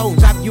stick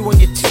stones. Have you on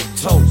your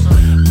tiptoes.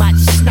 Might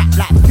snap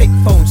like flip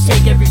phones.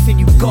 Take everything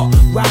you got.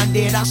 Round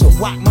here, that's a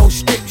whack-mo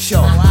strip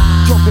show.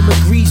 Drop him a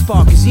grease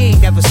bar, cause he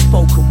ain't never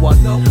spoken one.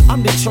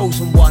 I'm the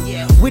chosen one.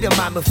 With a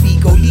mammoth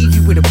ego, leave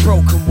you with a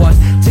broken one.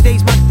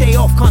 Today's my day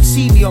off, can't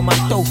see me on my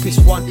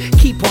dopest one.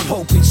 Keep on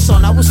hoping,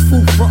 son. I was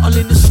full throttle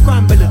in the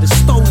scramble of the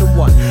stolen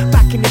one.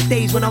 Back in the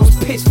days when I was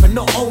pissed for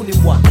not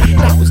owning one.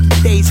 That was the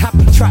days,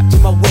 happy trapped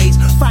in my ways.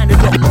 Find a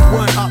lot that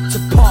weren't up to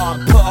par,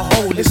 put a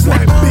hole in. It's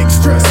like big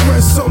stress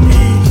rests on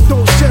me.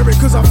 Don't share it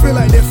cause I feel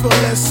like they feel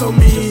less on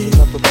me.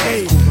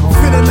 Hey,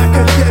 feeling like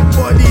a dead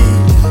body.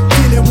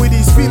 Dealing with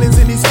these feelings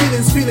and these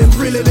feelings, feeling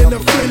realer than the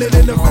thrill it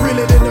and the thrill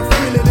it and the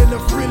thrill it and the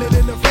thrill it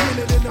and the thrill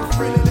it and the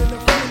thrill it and the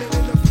thrill it and the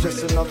thrill it.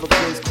 Just another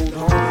place called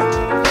home.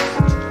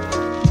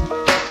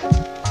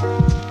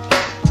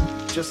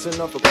 Just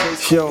another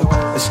place. Yo,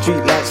 the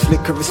street lights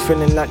flicker, it's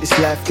feeling like this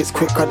life gets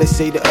quicker. They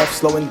say the earth's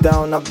slowing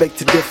down, I beg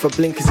to differ.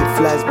 Blink as it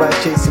flies by,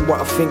 chasing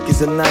what I think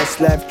is a nice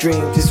life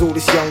dream. Just all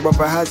this young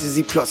brother has as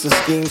he plots and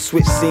schemes.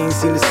 Switch scenes,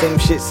 seen the same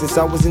shit since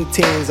I was in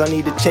teens. I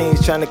need a change,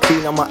 trying to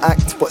clean up my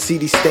act, but see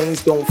these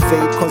stains don't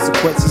fade.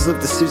 Consequences of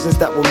decisions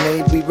that were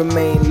made. We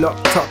remain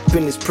locked up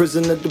in this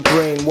prison of the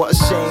brain. What a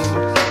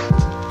shame.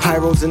 High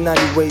roads and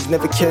alleyways,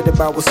 never cared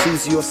about what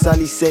Susie or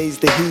Sally says.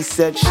 The he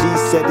said, she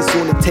said, it's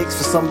all it takes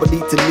for somebody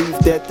to leave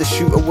dead. The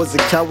shooter was a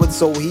coward,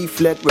 so he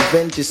fled.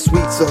 Revenge is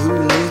sweet, so who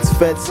needs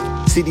feds?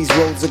 See these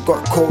roads have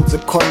got codes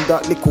of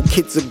conduct. Little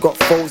kids have got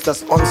foes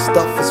that's on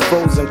stuff. It's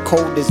frozen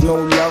cold, there's no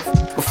love.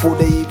 Before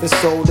they even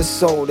sold a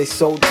soul, they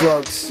sold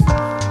drugs.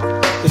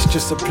 It's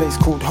just a place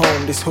called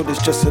home. This hood is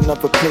just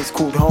another place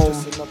called home.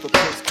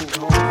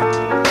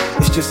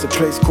 It's just a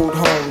place called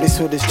home. This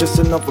hood is just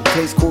another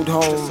place called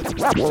home.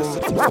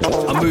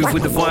 I move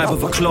with the vibe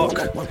of a clock.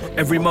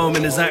 Every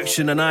moment is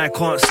action and I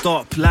can't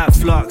stop. Like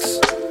flux.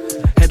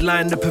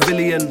 Headline the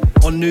pavilion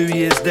on New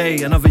Year's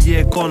Day. Another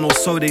year gone or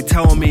so they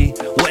tell me.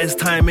 What is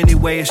time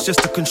anyway? It's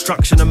just a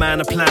construction. A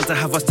man a plan to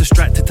have us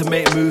distracted to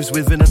make moves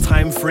within a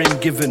time frame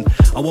given.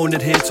 I won't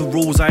adhere to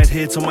rules, I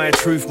adhere to my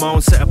truth. My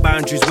own set of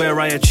boundaries where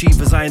I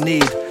achieve as I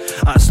need.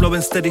 At slow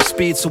and steady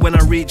speed, so when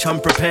I reach I'm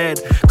prepared.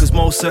 Cause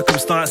most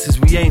circumstances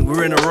we ain't.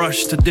 We're in a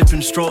rush to dip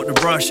and stroke the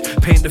brush.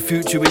 Paint the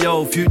future we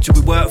owe, future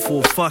we work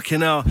for.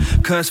 Fucking hell.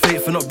 Curse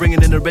fate for not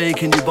bringing in the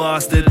bacon, you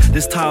bastard.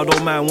 This tired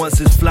old man wants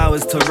his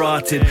flowers to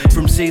rotted.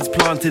 From seeds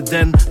planted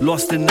then,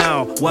 lost in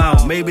now.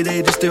 Wow, maybe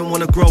they just didn't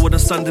want to grow. Or the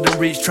sun didn't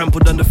reach,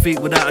 trampled under feet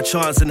without a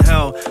chance in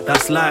hell.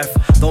 That's life.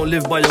 Don't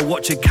live by your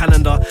watch and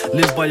calendar.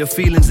 Live by your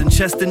feelings and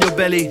chest in your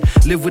belly.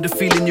 Live with the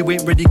feeling you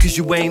ain't ready cause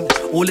you ain't.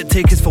 All it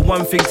takes is for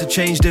one thing to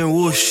change. then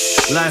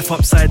whoosh. Life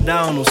upside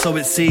down, or so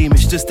it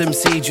seems. It's just them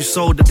seeds you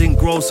sowed that didn't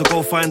grow. So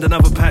go find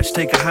another patch,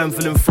 take a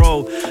handful and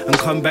throw, and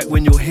come back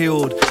when you're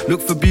healed.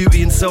 Look for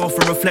beauty in self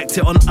and reflect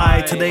it on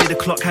I. Today the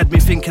clock had me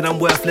thinking I'm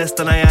worth less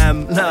than I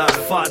am. Nah,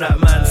 fuck that,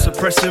 man.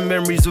 Suppressing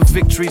memories of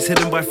victories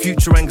hidden by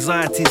future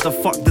anxieties. The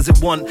fuck does it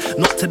want?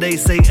 Not today,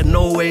 Satan,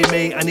 no way,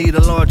 mate. I need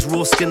a large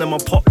raw skin in my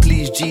pot,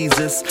 please,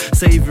 Jesus.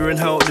 Savior and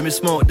help, let me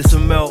smoke this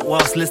and melt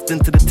whilst listening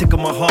to the tick of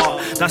my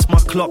heart. That's my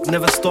clock,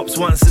 never stops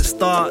once it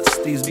starts.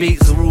 These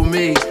beats are all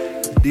me.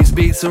 These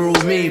beats are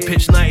all me.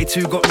 Pitch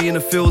 92 got me in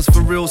the fields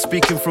for real.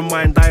 Speaking from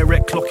mine,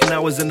 direct clocking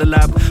hours in the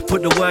lab.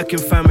 Put the work in,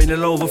 family,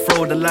 and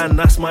overthrow the land.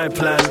 That's my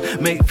plan.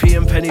 Make P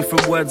and penny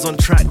from words on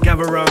track.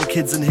 Gather round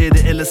kids and hear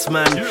the illest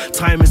man.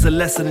 Time is a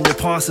lesson and your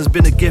past has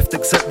been a gift.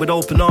 Accept with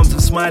open arms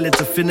and smiling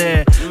to thin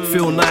air.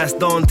 Feel nice,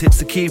 don't it?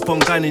 To keep on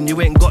gunning. You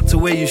ain't got to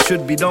where you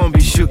should be. Don't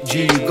be shook,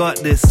 G. You got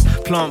this.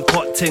 Plant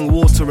pot, ting,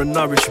 water and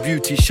nourish.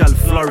 Beauty shall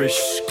flourish.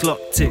 Clock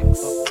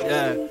ticks.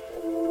 Yeah.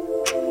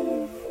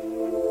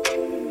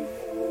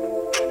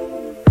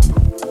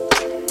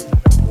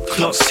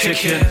 Clock's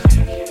ticking.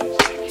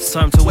 It's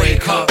time to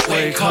wake up,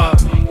 wake up.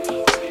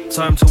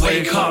 Time to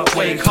wake up,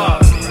 wake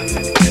up.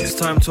 It's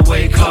time to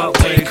wake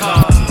up, wake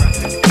up.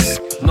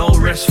 No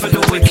rest for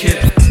the wicked.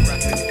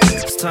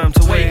 It's time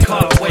to wake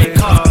up, wake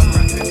up.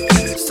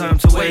 It's time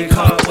to wake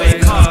up,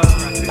 wake up.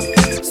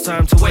 It's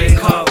time to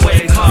wake up,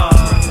 wake up.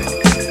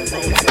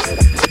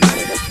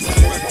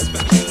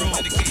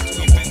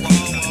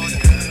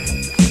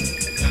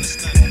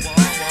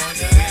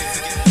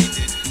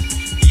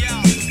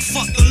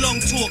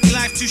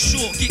 Life too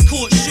short, get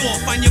caught short.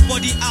 Find your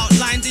body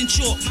outlined in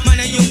chalk. Man,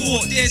 at your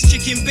walk, there's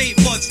chicken bait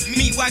buds.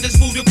 Meat wagons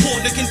full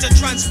report, looking to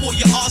transport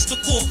your ass to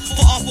court.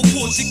 For other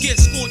courts, it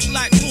gets scorched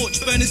like torch.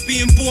 Burners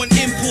being born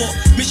import.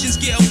 Missions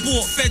get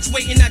abort, feds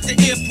waiting at the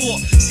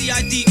airport.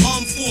 CID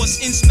armed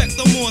force,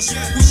 Inspector Morse,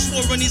 who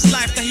swore on his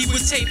life that he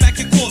would take back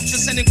a corpse.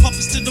 Just sending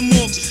coppers to the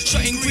morgues,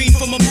 shutting green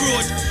from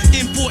abroad.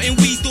 Importing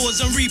weed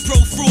doors and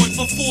repro fraud.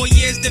 For 4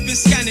 years they've been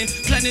scanning,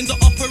 planning the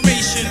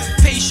operation.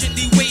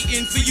 Patiently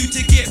waiting for you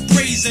to get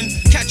brazen.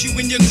 Catch you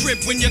in your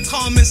crib when you're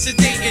calm and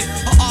sedated.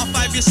 At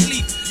R5 you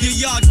sleep, your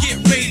yard get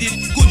raided.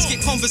 Goods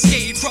get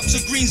confiscated, crops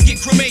of greens get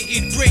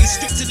cremated. Brains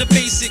stripped to the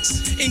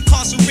basics,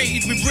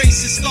 incarcerated with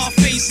braces, scar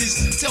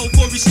faces. Tell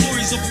gory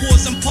stories of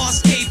wars and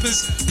past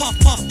capers. Puff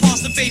puff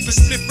past the vapors,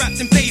 split wrapped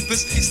in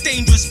papers. It's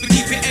dangerous but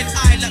keep your head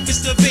high like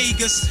Mr.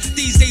 Vegas.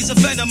 These days are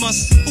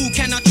venomous, who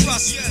can I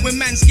trust? When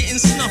man's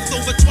getting snuffed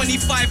over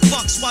 25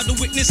 bucks while the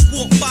witness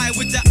walk by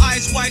with their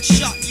eyes wide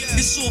shut.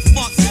 It's all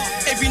fucked.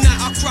 Every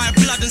night I cry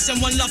blood and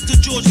send one love to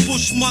George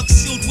Bush mug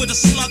sealed with a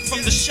slug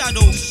from the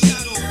shadows.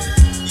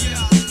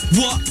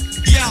 What?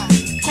 Yeah.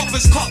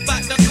 Coppers caught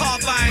back the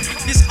carbine.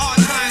 It's our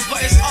times,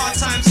 but it's our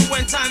times. So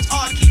when times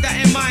hard, keep that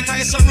in mind. Cause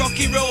it's a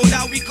rocky road.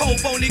 How we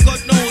cope, only God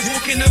knows.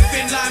 Walking a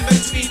thin line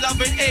between love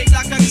and hate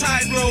like a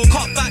tightrope.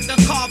 Caught back the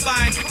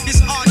carbine.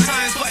 It's our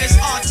times, but it's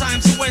our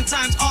times. So when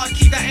times hard,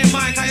 keep that in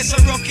mind. Cause it's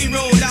a rocky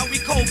road. How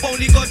we cope,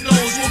 only God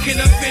knows. Walking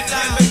a thin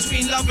line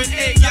between love and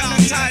hate like a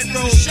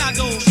tightrope.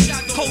 Shadow,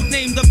 code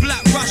name the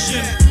Black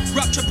Russian.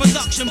 Rupture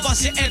production,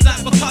 bust your head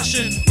like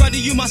percussion. Brother,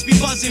 you must be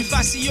buzzing.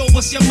 Facio,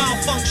 what's your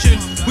malfunction?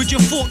 With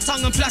your forked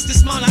tongue and plastic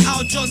smile like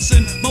Al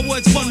Johnson. My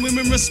words fun,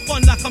 women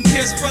respond like I'm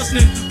Pierce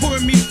Brosnan.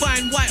 Pouring me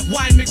fine white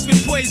wine mixed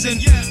with poison.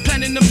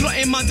 Planning and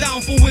plotting my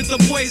downfall with the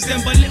boys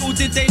then. But little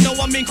did they know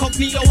I'm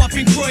incognito up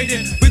in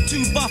Croydon. With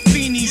 2 buff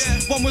beanies.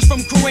 One was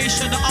from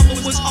Croatia, the other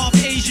was half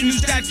Asian,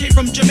 whose dad came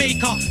from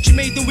Jamaica. She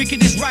made the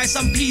wickedest rice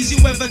and please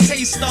whoever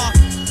taste her.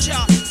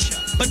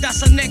 But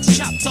that's the next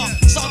chapter.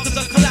 Sagas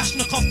of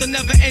Kalashnikov, the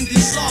never-ending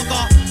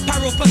saga.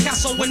 Paro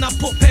Picasso when I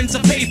put pen to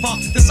paper.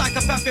 The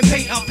psychopathic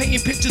painter,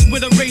 painting pictures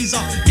with a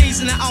razor.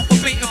 Gazing at alpha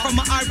beta from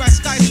an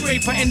eye-rise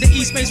skyscraper in the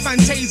East Mains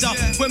Fantasia.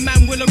 Where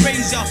man will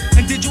erase ya.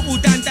 And digital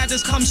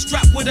dandadders come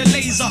strapped with a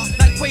laser.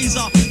 Like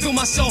Quasar, feel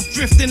myself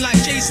drifting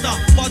like J-Star.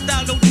 While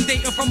downloading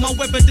data from my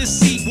web of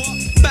deceit.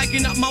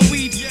 Bagging up my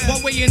weed while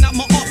weighing up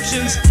my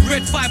options.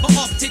 Red fiber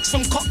optics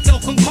from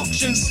cocktail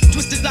concoctions.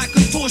 Twisted like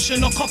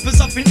contortion or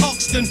coppers up in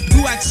Oxton.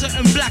 Who had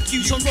certain black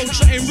youths on road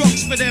shutting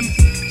rocks for them.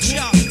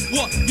 Yeah,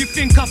 what, you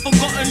think I've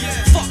forgotten?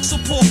 Fuck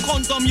support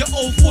condom, your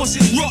old force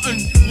is rotten.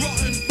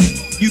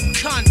 You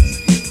can't.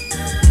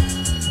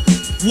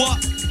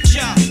 What?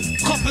 Yeah,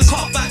 coppers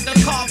caught back the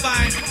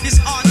carbine.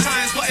 It's our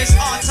times, but it's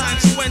our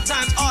times. So when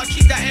times are,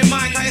 keep that in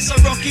mind. Cause it's a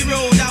rocky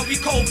road, how we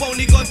cope,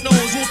 only God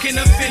knows. Walking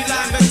a thin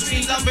line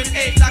between love and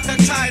hate like a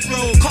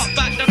tightrope. Caught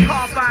back the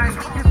carbine.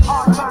 It's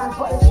our times,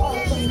 but it's our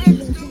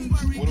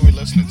times. What are we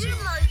listening to?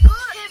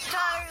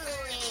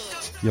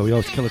 Yo,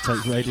 it's Killer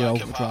Tapes Radio,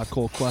 Drive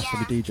Core Quest,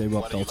 I'm DJ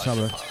Rock Del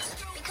Terror.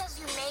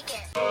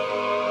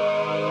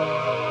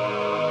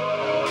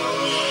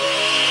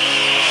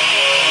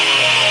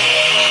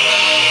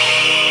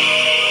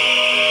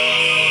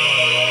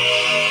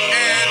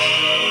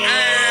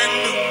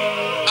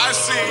 I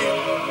see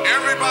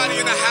everybody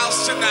in the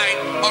house tonight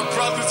are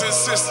brothers and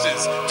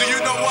sisters. Do you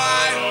know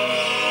why?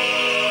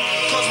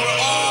 Because we're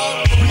all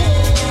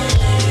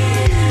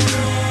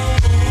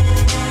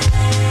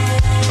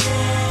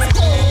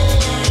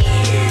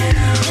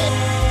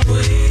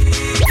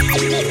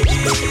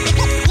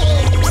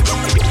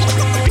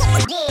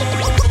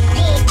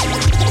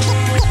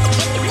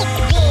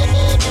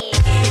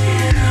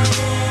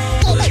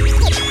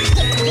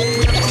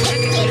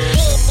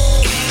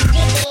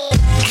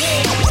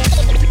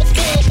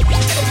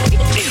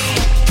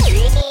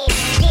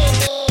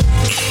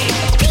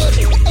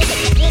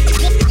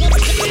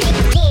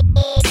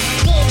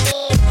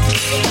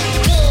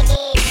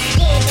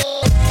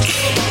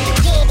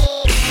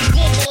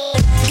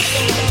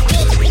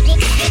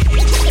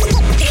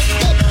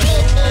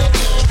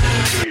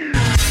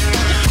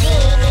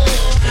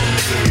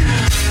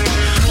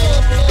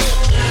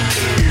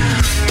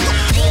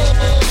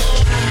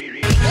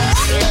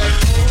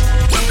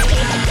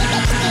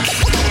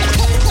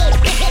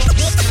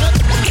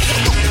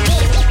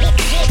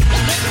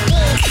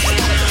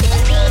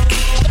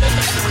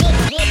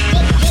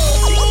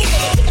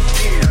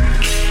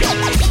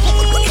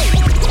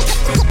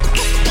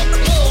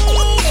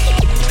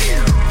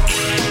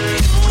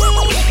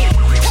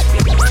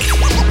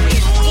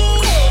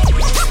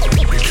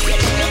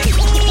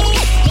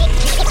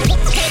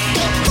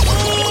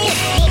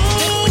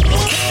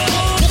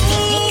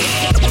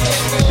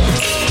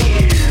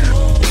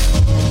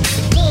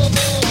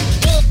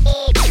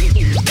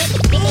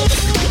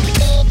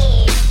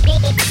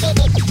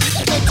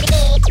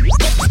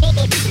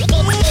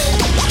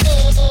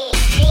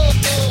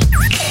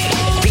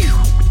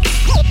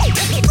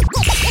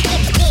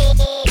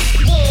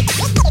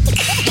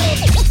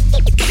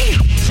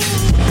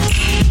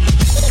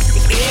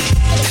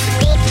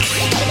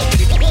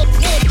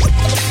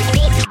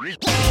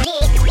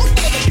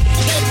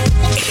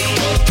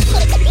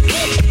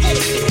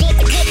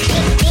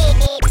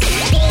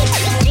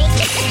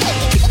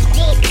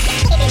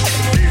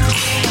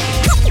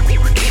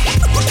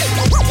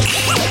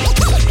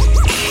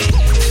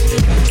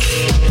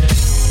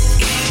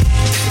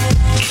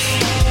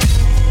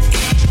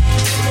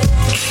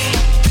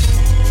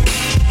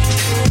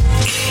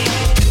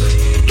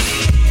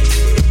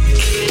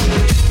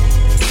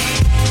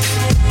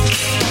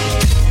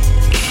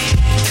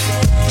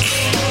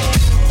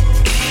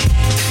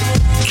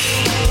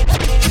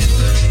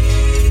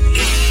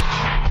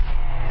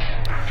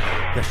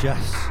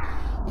Yes.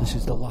 This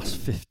is the last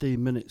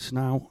 15 minutes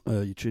now.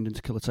 You're tuned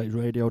into Killer Tapes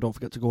Radio. Don't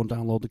forget to go and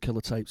download the Killer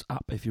Tapes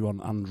app if you're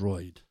on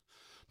Android.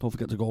 Don't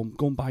forget to go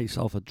and buy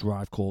yourself a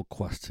Drive Called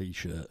Quest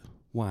t-shirt.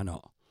 Why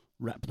not?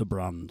 Rep the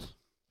brand.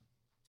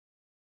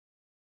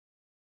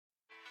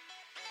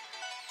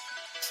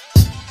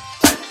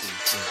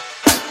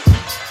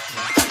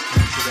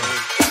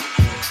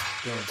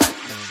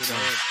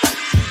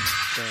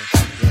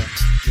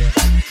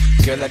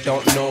 Girl, I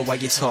don't know why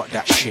you talk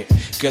that shit.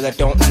 Girl, I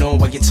don't know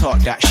why you talk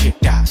that shit.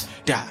 That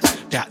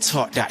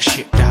talk that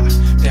shit.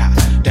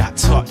 That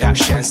talk that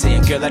shit. And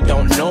saying, girl, I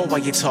don't know why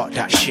you talk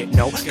that shit.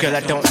 No, girl,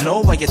 I don't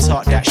know why you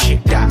talk that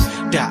shit. That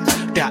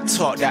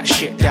talk that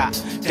shit.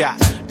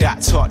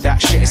 That talk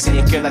that shit. And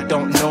saying, girl, I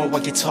don't know why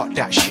you talk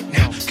that shit.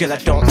 Now, girl, I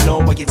don't know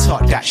why you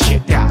talk that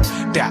shit. That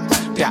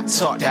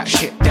talk that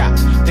shit.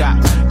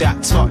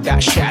 That talk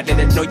that shit. I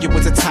didn't know you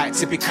was a type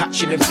to be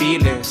catching the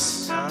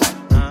feelings.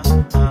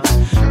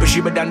 But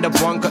you were done the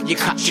one, got you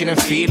catching the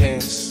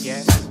feelings.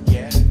 Yeah.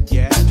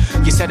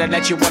 You said I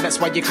let you on, that's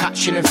why you're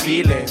catching the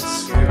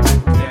feelings.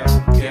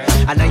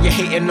 And now you're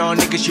hating on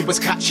niggas, you was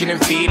catching the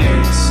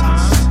feelings.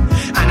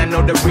 And I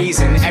know the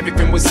reason,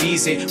 everything was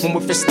easy. When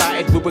we first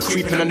started, we were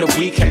creeping on the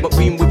weekend. But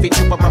being with each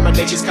other, our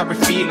relations carry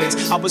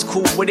feelings. I was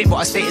cool with it, but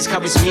our status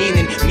carries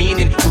meaning.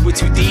 We were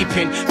too deep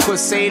in. Could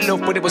say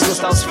love, but it was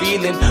lost, I was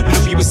feeling.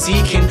 Love you were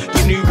seeking,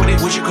 you knew what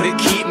it was, you couldn't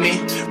keep me.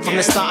 From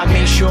the start I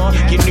made sure,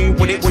 you knew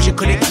what it was, you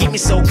couldn't keep me.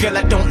 So girl,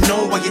 I don't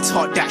know why you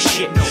talk that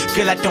shit.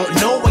 Girl, I don't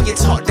know why you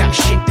talk that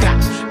shit.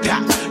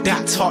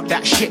 That talk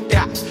that shit.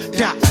 That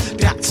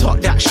talk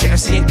that shit. I'm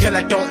saying, girl,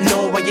 I don't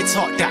know why you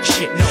talk that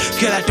shit.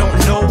 Girl, I don't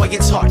know why you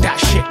talk that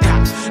shit.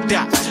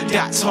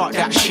 That talk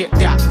that shit.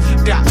 That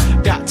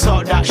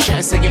talk that shit.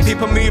 I'm saying,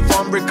 people move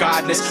on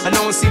regardless. I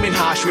know I'm seeming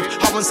harsh with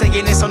how I'm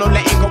saying this. I know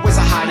letting go is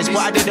a hardness, but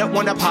I didn't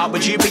want to part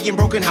with you being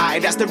broken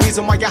hearted. That's the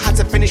reason why I had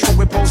to finish what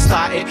we both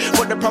started.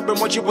 But the problem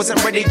was you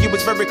wasn't ready. You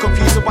was very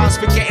confused about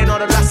forgetting all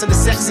the last and the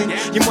sexing.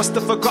 You must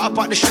have forgot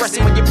about the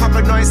stressing when you're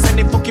paranoid,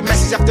 sending fucking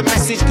message after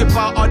message.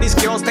 Goodbye all these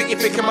girls that you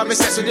think I'm having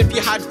sex with. If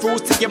you had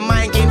fools to your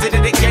mind games,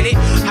 didn't get it?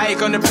 How you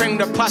gonna bring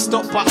the past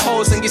up but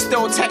holes and you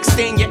still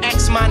texting your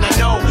ex-man? I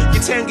know you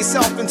turn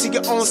yourself into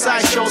your own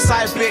sideshow,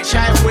 side bitch.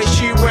 I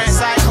wish you were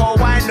psycho.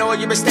 I know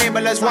you're as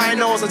stable as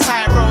rhinos and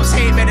tight ropes.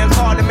 Hate me and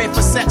calling me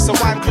for sex, so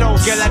I'm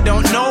close. Girl, I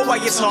don't know why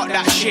you talk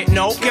that shit.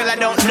 No, girl, I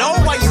don't know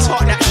why you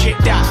talk that shit.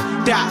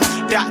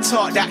 That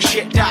talk that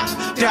shit.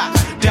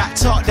 That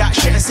talk that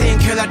shit. I'm saying,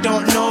 girl, I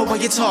don't know why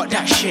you talk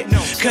that shit.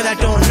 Girl, I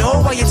don't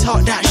know why you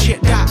talk that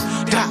shit. That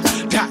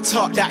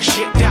talk that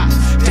shit. That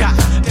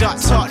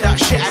talk that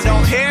shit. I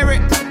don't hear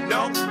it.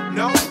 No.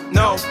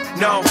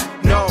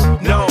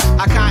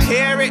 I can't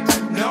hear it.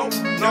 No.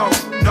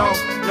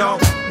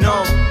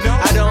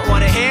 I don't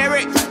wanna hear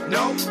it.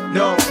 No.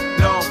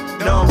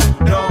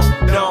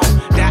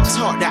 That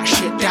talk that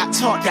shit. That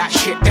talk that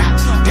shit. That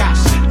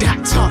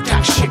talk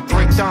that shit.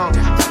 Break down.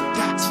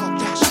 That talk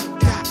that shit.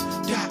 That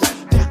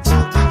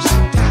talk that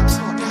shit. That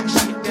talk that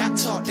shit. That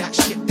talk that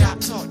shit.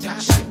 That talk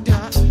that shit.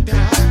 That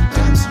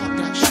talk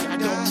that shit. I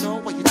don't know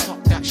why you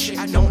talk that shit.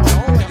 I don't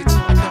know why you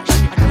talk that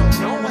shit. I don't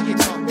know why you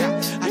talk that.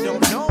 I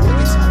don't know why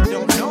you talk. I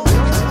don't know.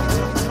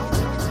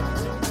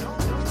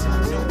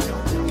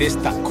 This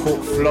that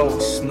court flow,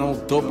 it's no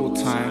double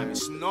time.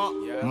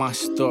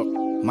 Masked up,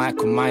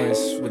 Michael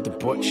Myers with the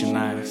butcher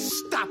knife.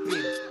 Stop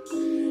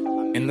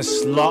it. In the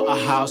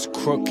slaughterhouse,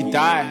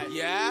 crocodile.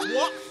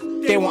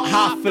 They want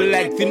half a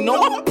leg, they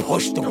know I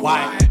push the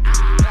white.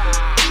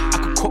 I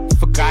could cook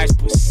for guys,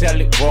 but sell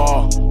it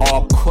raw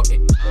or cut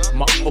it.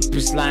 My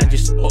uppers line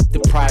just up the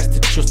price to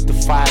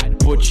justify the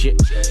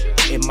budget.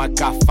 In my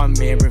gaff, I'm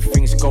hearing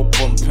things go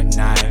bump at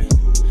night.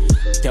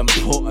 Them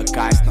porter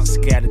guys not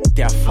scared of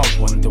death, I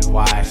wonder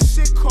why.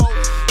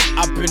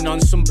 I've been on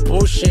some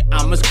bullshit,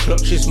 I'm as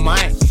clutch as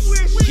mine.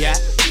 Yeah,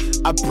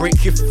 I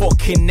break your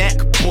fucking neck,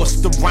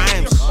 bust the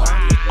rhymes.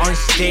 On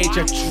stage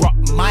I drop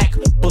mic,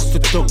 bust the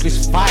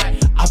Douglas fight.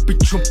 I'll be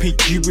jumping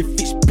you with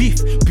this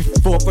beef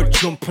before I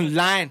jump in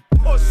line.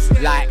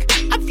 Like,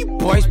 have you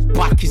boys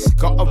back, it's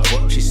gotta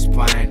watch your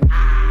spine.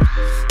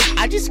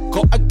 I just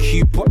got a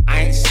cue, but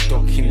I ain't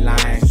stuck in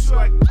line.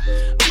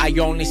 I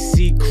only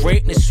see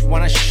greatness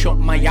when I shut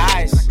my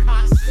eyes.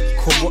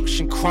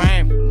 Corruption,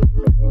 crime,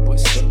 but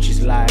such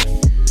is life.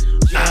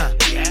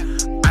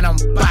 And I'm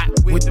back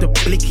with the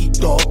blicky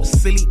dog,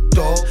 silly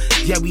dog.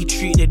 Yeah, we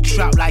treat the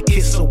trap like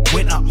it's a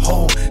winter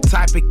home.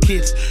 Type of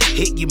kids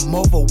hit your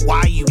mother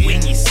while you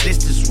in your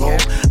sister's role.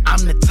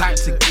 I'm the type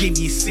to give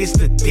your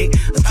sister dick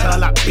and tell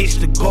that bitch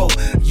to go.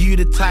 You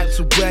the type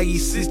to wear your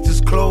sister's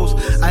clothes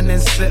and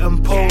then sit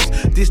and pose.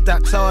 This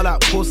that tell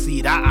that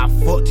pussy that I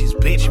fucked his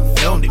bitch and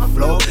filmed it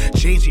flow.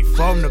 Change it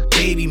from the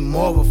baby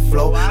mother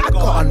flow. I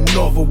got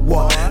another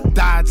one.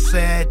 Dad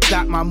said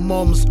that my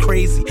mom's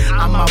crazy.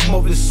 I'm my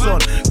mother's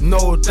son.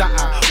 Know that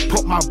I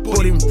put my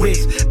bud in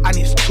wrist and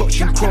it's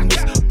touching from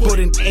this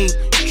budding ain't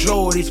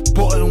Joe, this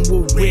button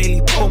will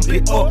really pump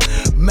it up.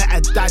 Met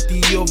a dad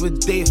the other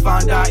day,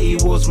 found out he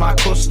was my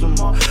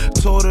customer.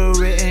 Told her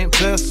it ain't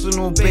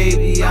personal,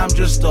 baby, I'm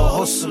just a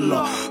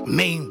hustler.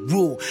 Main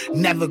rule,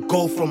 never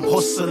go from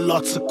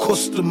hustler to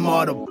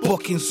customer. The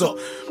booking's up,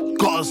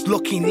 got us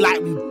looking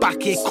like we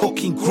back here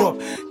cooking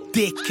grub.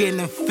 Dick in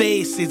the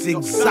face is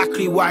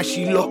exactly why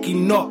she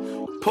looking up.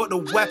 Put the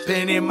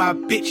weapon in my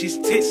bitch's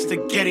tits to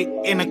get it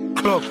in a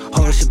club.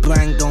 Whole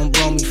shebang, don't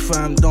blow me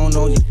fam, don't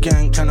know your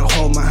gang, tryna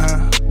hold my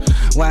hand.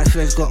 White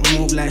feds got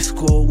move like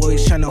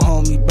schoolboys, tryna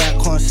hold me back,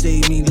 can't stay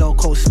me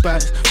loco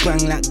spats.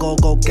 Bang like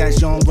go-go gas,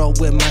 you on road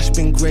with my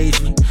spin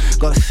gravy.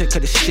 Got sick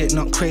of the shit,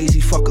 not crazy,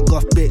 fuck a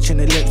goth bitch in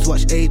the lips,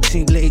 watch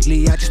 18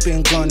 lately. I just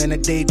been gone in a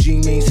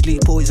daydream, ain't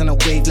sleep, always on a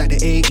wave like the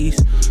 80s.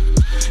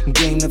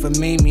 Game never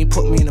made me,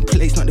 put me in a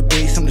place, not the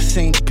base, I'm the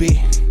same beat.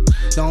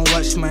 Don't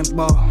watch my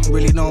ball,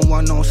 really don't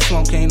want no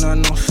smoke, ain't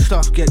on no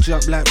stuff. Get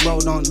dropped like roll,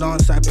 don't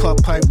dance, I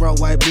pop, I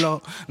roll, I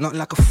blow. Not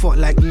like a foot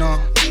like no,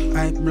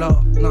 I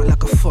blow. Not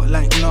like a foot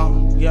like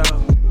no, yeah.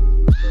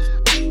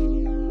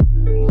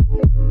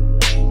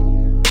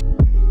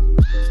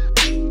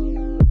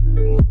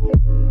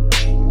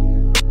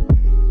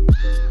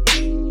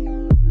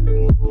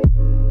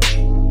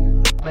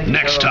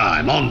 Next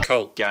time on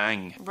Cult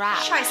Gang Rap.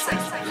 Scheiße.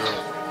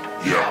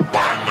 Yeah,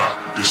 buying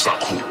that, this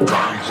that cool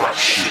gang rap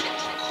shit.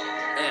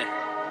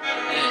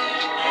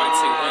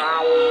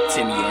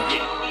 Timmy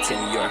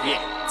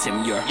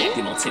York,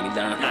 you know Timmy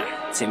down,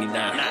 Emmy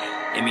now,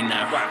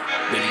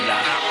 really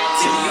loud.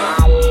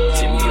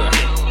 Timmy York,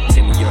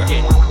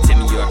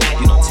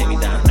 you know Timmy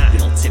down,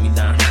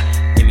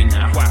 Emmy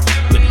now,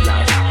 really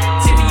loud.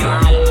 Timmy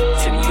York,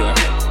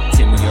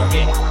 you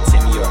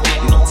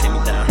know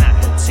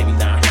Timmy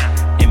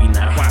down, Emmy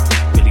now,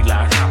 really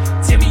loud.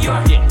 Timmy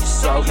York, you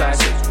so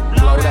classic,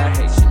 blow that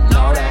hate, you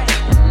know that,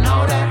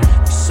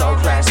 you so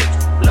classic,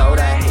 blow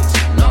that hate,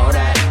 you know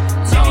that,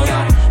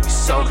 you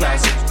so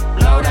classic.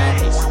 Blow that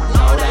hate,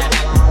 know that,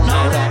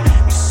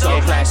 you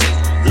so classic,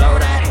 blow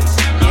that hate,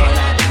 know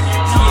that,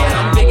 yeah,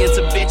 I'm big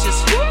into bitches,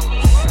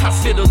 I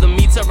fiddle the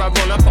meter, I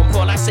run up on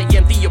Paul, I say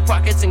empty your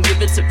pockets and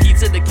give it to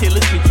pizza, the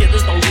killers be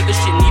killers, don't give a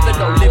shit neither,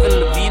 don't live in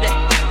La Vida,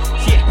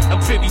 yeah, I'm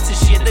privy to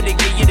shit that they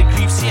give you the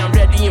creep, see I'm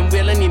ready and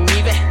willing, you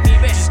need it,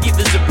 just give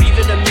us a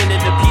breather, a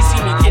minute, the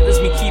PC, me killers,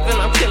 me keeping,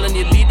 I'm killing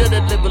your leader,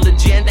 the level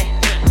agenda,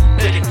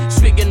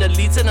 swigging the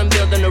liter, I'm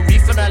building a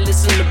reefer, I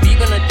listen to beat,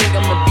 when I think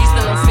I'm a beast,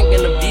 and I'm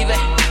thinking of beaver.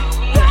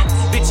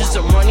 Bitches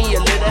are money, a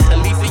little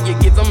Khalifa, you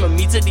give them a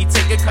meter, they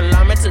take a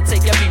kilometer,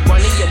 take every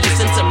one of you,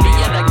 listen to me,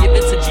 and I give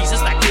it to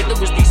Jesus, that kid that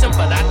was decent,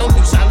 but I don't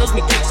do sandals,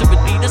 me kicks of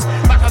Adidas,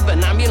 back of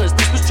an ambulance,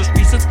 this was just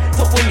recent,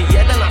 fuck with me,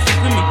 yeah, then I fuck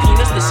with me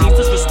penis, the scenes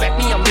disrespect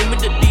me, I'm in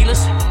with the dealers,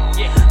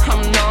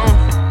 I'm known,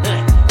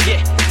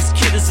 yeah, this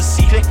kid is a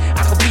secret,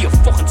 I could be a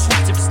fucking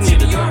twat if it's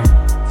needed.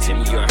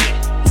 Timmy York,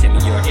 you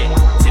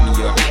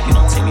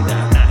know Timmy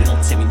down,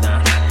 Timmy now,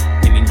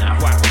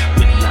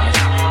 really loud,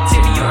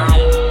 Timmy York,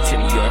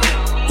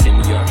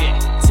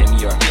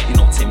 you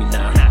know Timmy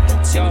down,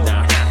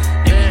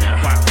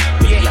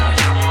 really loud.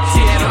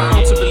 Yeah, I don't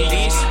want to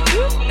believe.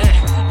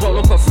 Roll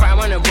up a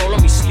fire and roll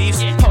on me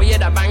sleeves. Oh yeah,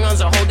 that bang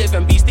on's a whole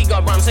different beast. He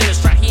got rhymes in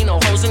his track, he no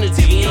holes in the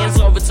D. Hands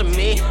over to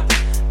me.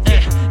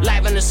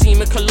 Live in the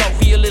scene of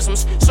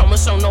colloquialisms.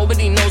 So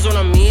nobody knows what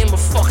I mean. But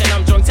fuck it,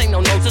 I'm drunk, take no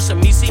notice of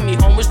me. See me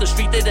home with the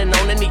street, they didn't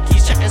own any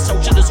keys. Checking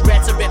socialist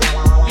rhetoric.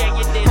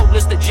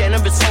 Hopeless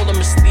degenerates, hold them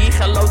asleep.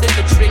 I loaded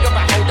the trigger,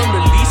 I hold them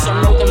release. I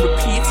know them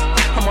repeat.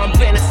 I'm on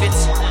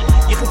benefits.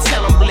 You can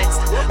tell I'm blitzed.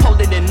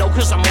 Hold it in no,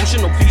 cause I'm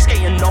emotional, please get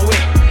you know it.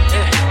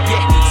 Yeah,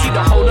 see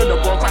the whole of the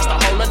wall, cross the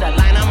whole of the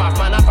line. I'm off,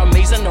 man, off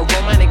amazing, the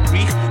romantic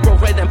Greek. Broke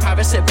red and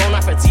Paris, it bon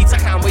appetit. I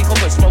can't wake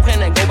up and smoke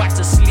and then go back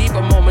to sleep.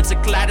 A moment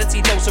of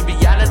clarity, dose of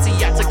reality.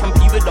 Had to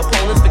compete with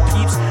opponents for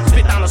keeps.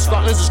 Spit down to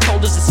Scotland's as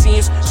cold as it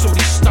seems.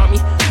 Somebody stop me,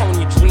 own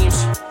your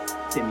dreams.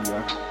 Timmy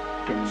York,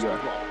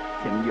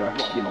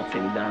 you know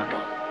Timmy down,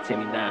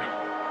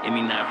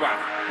 Emmy now,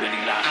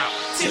 really loud.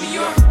 Timmy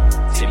York,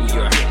 you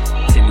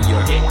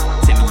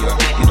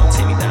know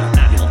Timmy down,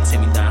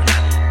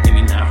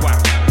 Emmy now,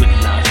 really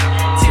loud.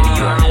 Timmy York,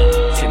 you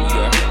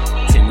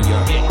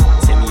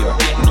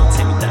know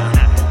Timmy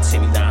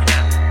down,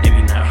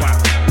 Emmy now,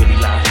 really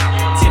loud.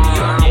 Timmy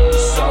York,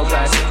 so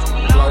classic,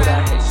 blow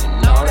that hate, you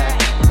know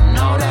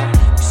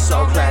that,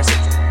 so classic,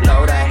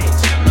 blow that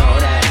hate, you know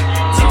that,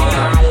 Timmy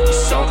York,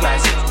 so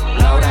classic,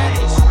 blow that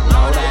hate, you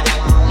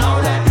know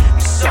that,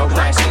 so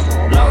classic,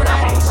 blow that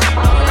hate, you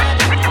know that,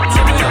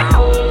 Timmy York.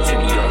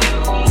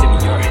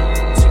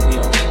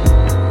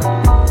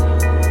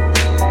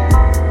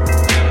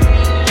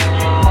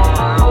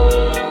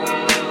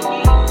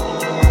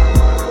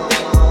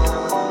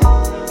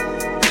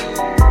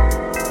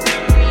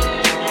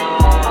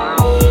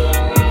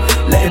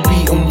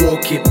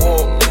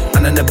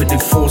 And I never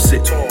did force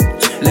it.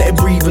 Let it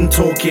breathe and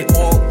talk it.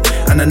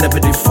 And I never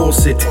did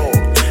force it.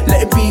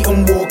 Let it beat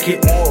and walk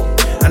it.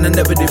 And I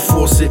never did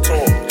force it.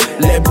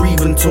 Let it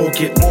breathe and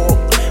talk it.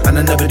 and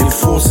I never did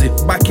force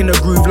it. Back in the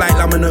groove like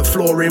laminate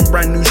flooring,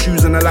 brand new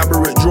shoes and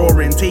elaborate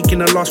drawing.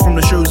 Taking a loss from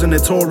the shows and the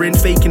touring,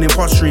 faking and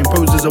posturing,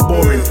 poses are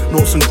boring.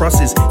 Noughts and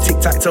crosses,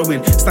 tic-tac-toeing,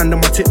 stand on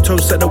my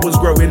tiptoes, said I was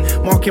growing.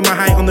 Marking my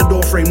height on the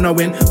door frame,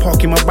 knowing,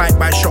 parking my bike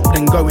by shop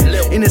then going.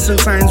 Innocent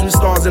times with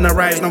stars in our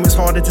eyes, now it's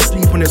harder to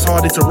sleep when it's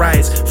harder to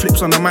rise.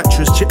 Flips on the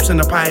mattress, chips and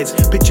the pies,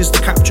 pictures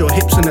to capture,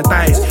 hips and the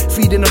thighs.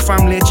 Feeding the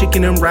family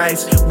chicken and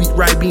rice, wheat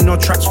ribena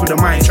or tracks for the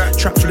mice.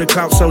 Trap for the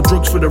clout, sell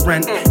drugs for the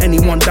rent.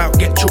 Anyone doubt,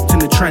 get choked in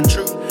the trench.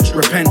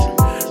 Repent,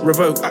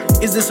 revoke.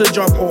 Is this a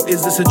job or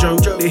is this a joke?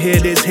 They hear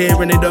this here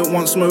and they don't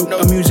want smoke.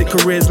 A music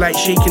career's like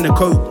shaking a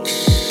coat.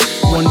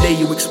 One day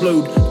you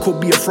explode, could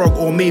be a frog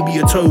or maybe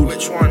a toad.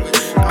 Which one?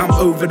 I'm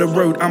over the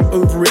road, I'm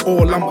over it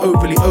all, I'm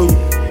overly owed.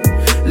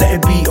 Let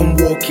it be and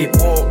walk it,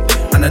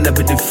 and I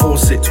never did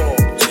force it.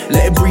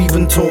 Let it breathe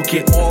and talk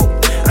it,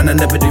 and I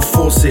never did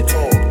force it.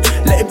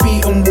 Let it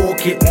be and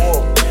walk it,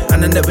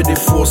 and I never did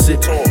force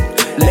it.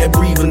 Let it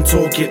breathe and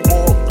talk it,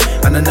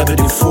 and I never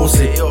did force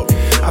it.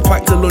 I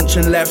packed a lunch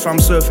and left, I'm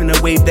surfing a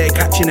wave there,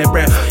 catching a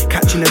breath.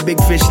 Catching a big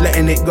fish,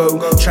 letting it go.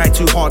 Try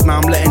too hard, now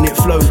I'm letting it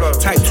flow.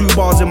 Type 2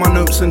 bars in my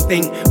notes and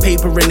think.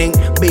 Paper and ink,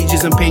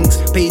 pages and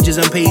pinks. Pages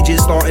and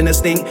pages, starting to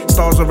stink.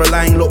 Stars are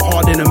relying, look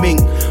hard in a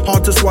mink.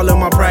 Hard to swallow,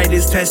 my pride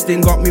is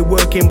testing. Got me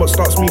working, but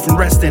stops me from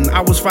resting.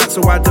 I was fat,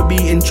 so I had to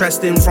be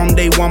interesting. From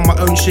day one, my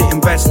own shit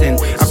investing.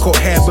 I cut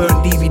hair,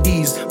 burnt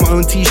DVDs. My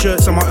own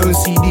t-shirts and my own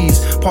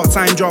CDs.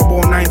 Part-time job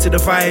all 9 to the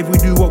 5. We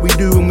do what we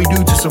do and we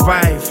do to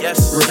survive.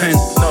 Yes. Repent.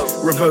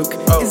 Revoke.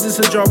 Is this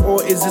a job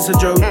or is this a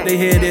joke? They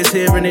hear this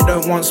here and they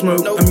don't want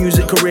smoke. A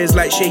music career's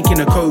like shaking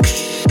a coat.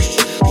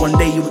 One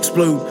day you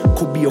explode,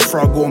 could be a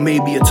frog or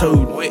maybe a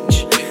toad.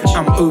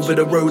 I'm over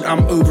the road,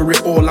 I'm over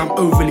it all, I'm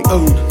overly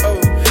owed.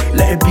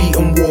 Let it be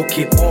and walk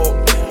it,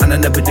 and I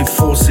never did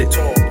force it.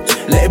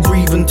 Let it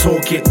breathe and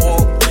talk it,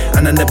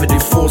 and I never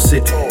did force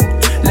it.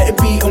 Let it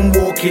be and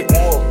walk it,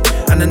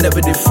 and I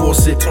never did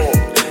force it.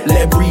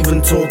 Let it breathe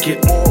and talk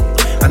it,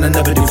 and I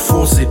never did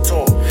force it.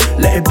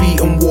 Let it be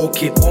and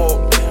walk it,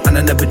 and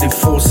I never did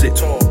force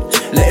it.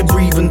 Let it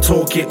breathe and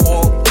talk it,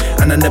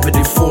 and I never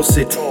did force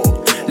it.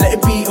 Let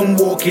it be and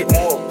walk it,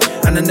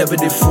 and I never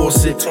did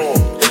force it.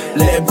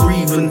 Let it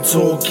breathe and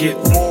talk it,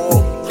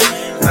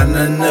 and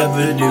I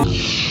never did.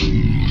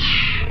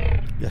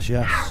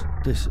 Yes,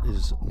 this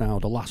is now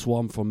the last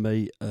one from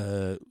me.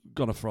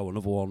 Gonna throw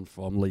another one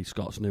from Lee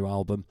Scott's new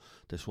album.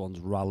 This one's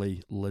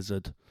Rally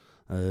Lizard.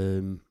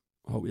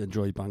 Hope you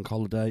enjoy Bank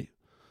Holiday.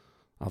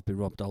 I've been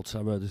Rob Del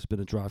Terra. This has been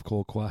a Drive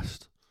Core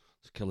Quest.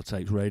 It's Killer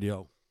Tapes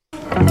Radio.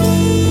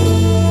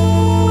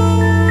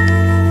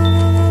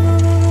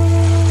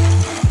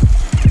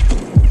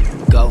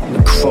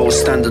 The crows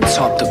stand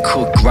atop the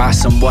cooked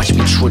grass and watch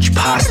me trudge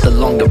past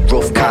along the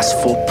rough cast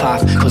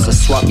footpath. Cause I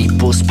swap me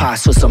bus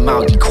pass with some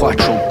Audi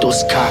Quattro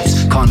dust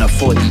caps. Can't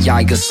afford the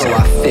Yiger, so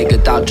I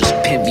figured I'll just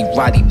pimp me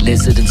Rally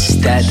Lizard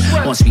instead.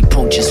 Once me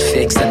puncture's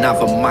fixed and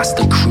have a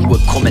master crew,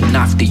 we're coming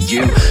after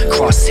you.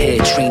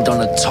 Crosshair trained on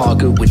a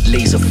target with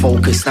laser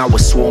focus. Now we're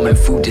swarming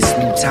through this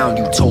new town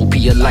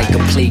utopia like a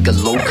plague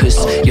of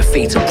locusts. Your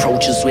fate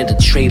approaches with a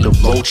trail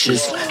of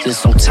roaches.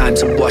 There's no time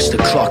to watch the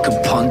clock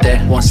and ponder.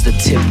 Once the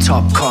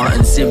tip-top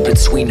cartons in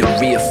between the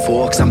rear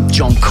forks, I'm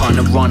John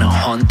Connor on a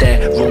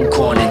Honda.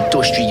 Runcorn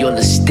Industrial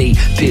Estate,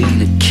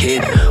 Billy the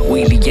Kid,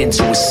 wheelie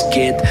into a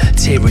skid,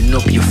 tearing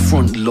up your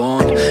front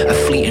lawn. A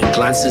fleeting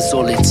glance is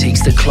all it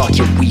takes to clock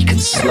you're weak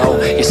and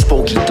slow. Your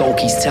spokey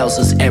dokies tells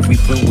us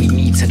everything we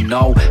need to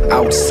know.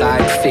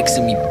 Outside,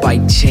 fixing me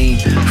bike chain,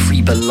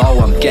 free below,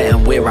 I'm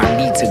getting where I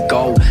need to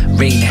go.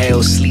 Rain,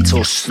 hail, sleet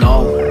or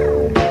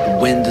snow.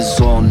 Wind is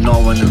all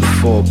knowing and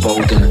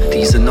foreboding.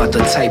 These are not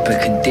the type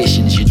of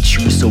conditions you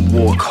choose to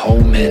walk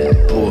home in.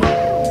 But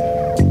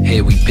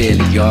here we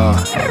barely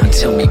are,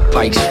 until me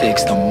bike's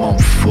fixed a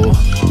month for.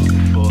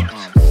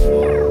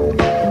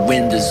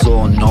 Wind is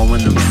all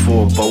knowing and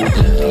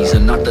foreboding. These are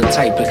not the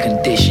type of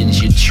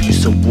conditions you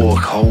choose to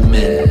walk home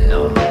in.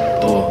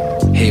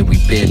 But here we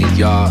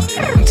barely are,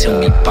 until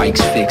me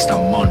bike's fixed a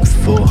month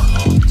for.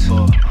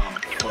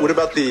 What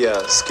about the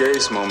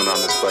scariest moment on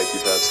this bike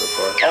you've had so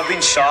far? I've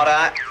been shot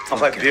at. I've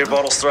had beer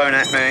bottles thrown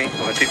at me. I've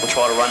had people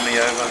try to run me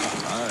over.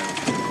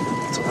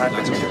 That's what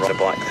happens when you ride a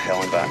bike to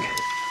hell and back.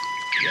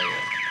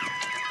 Yeah.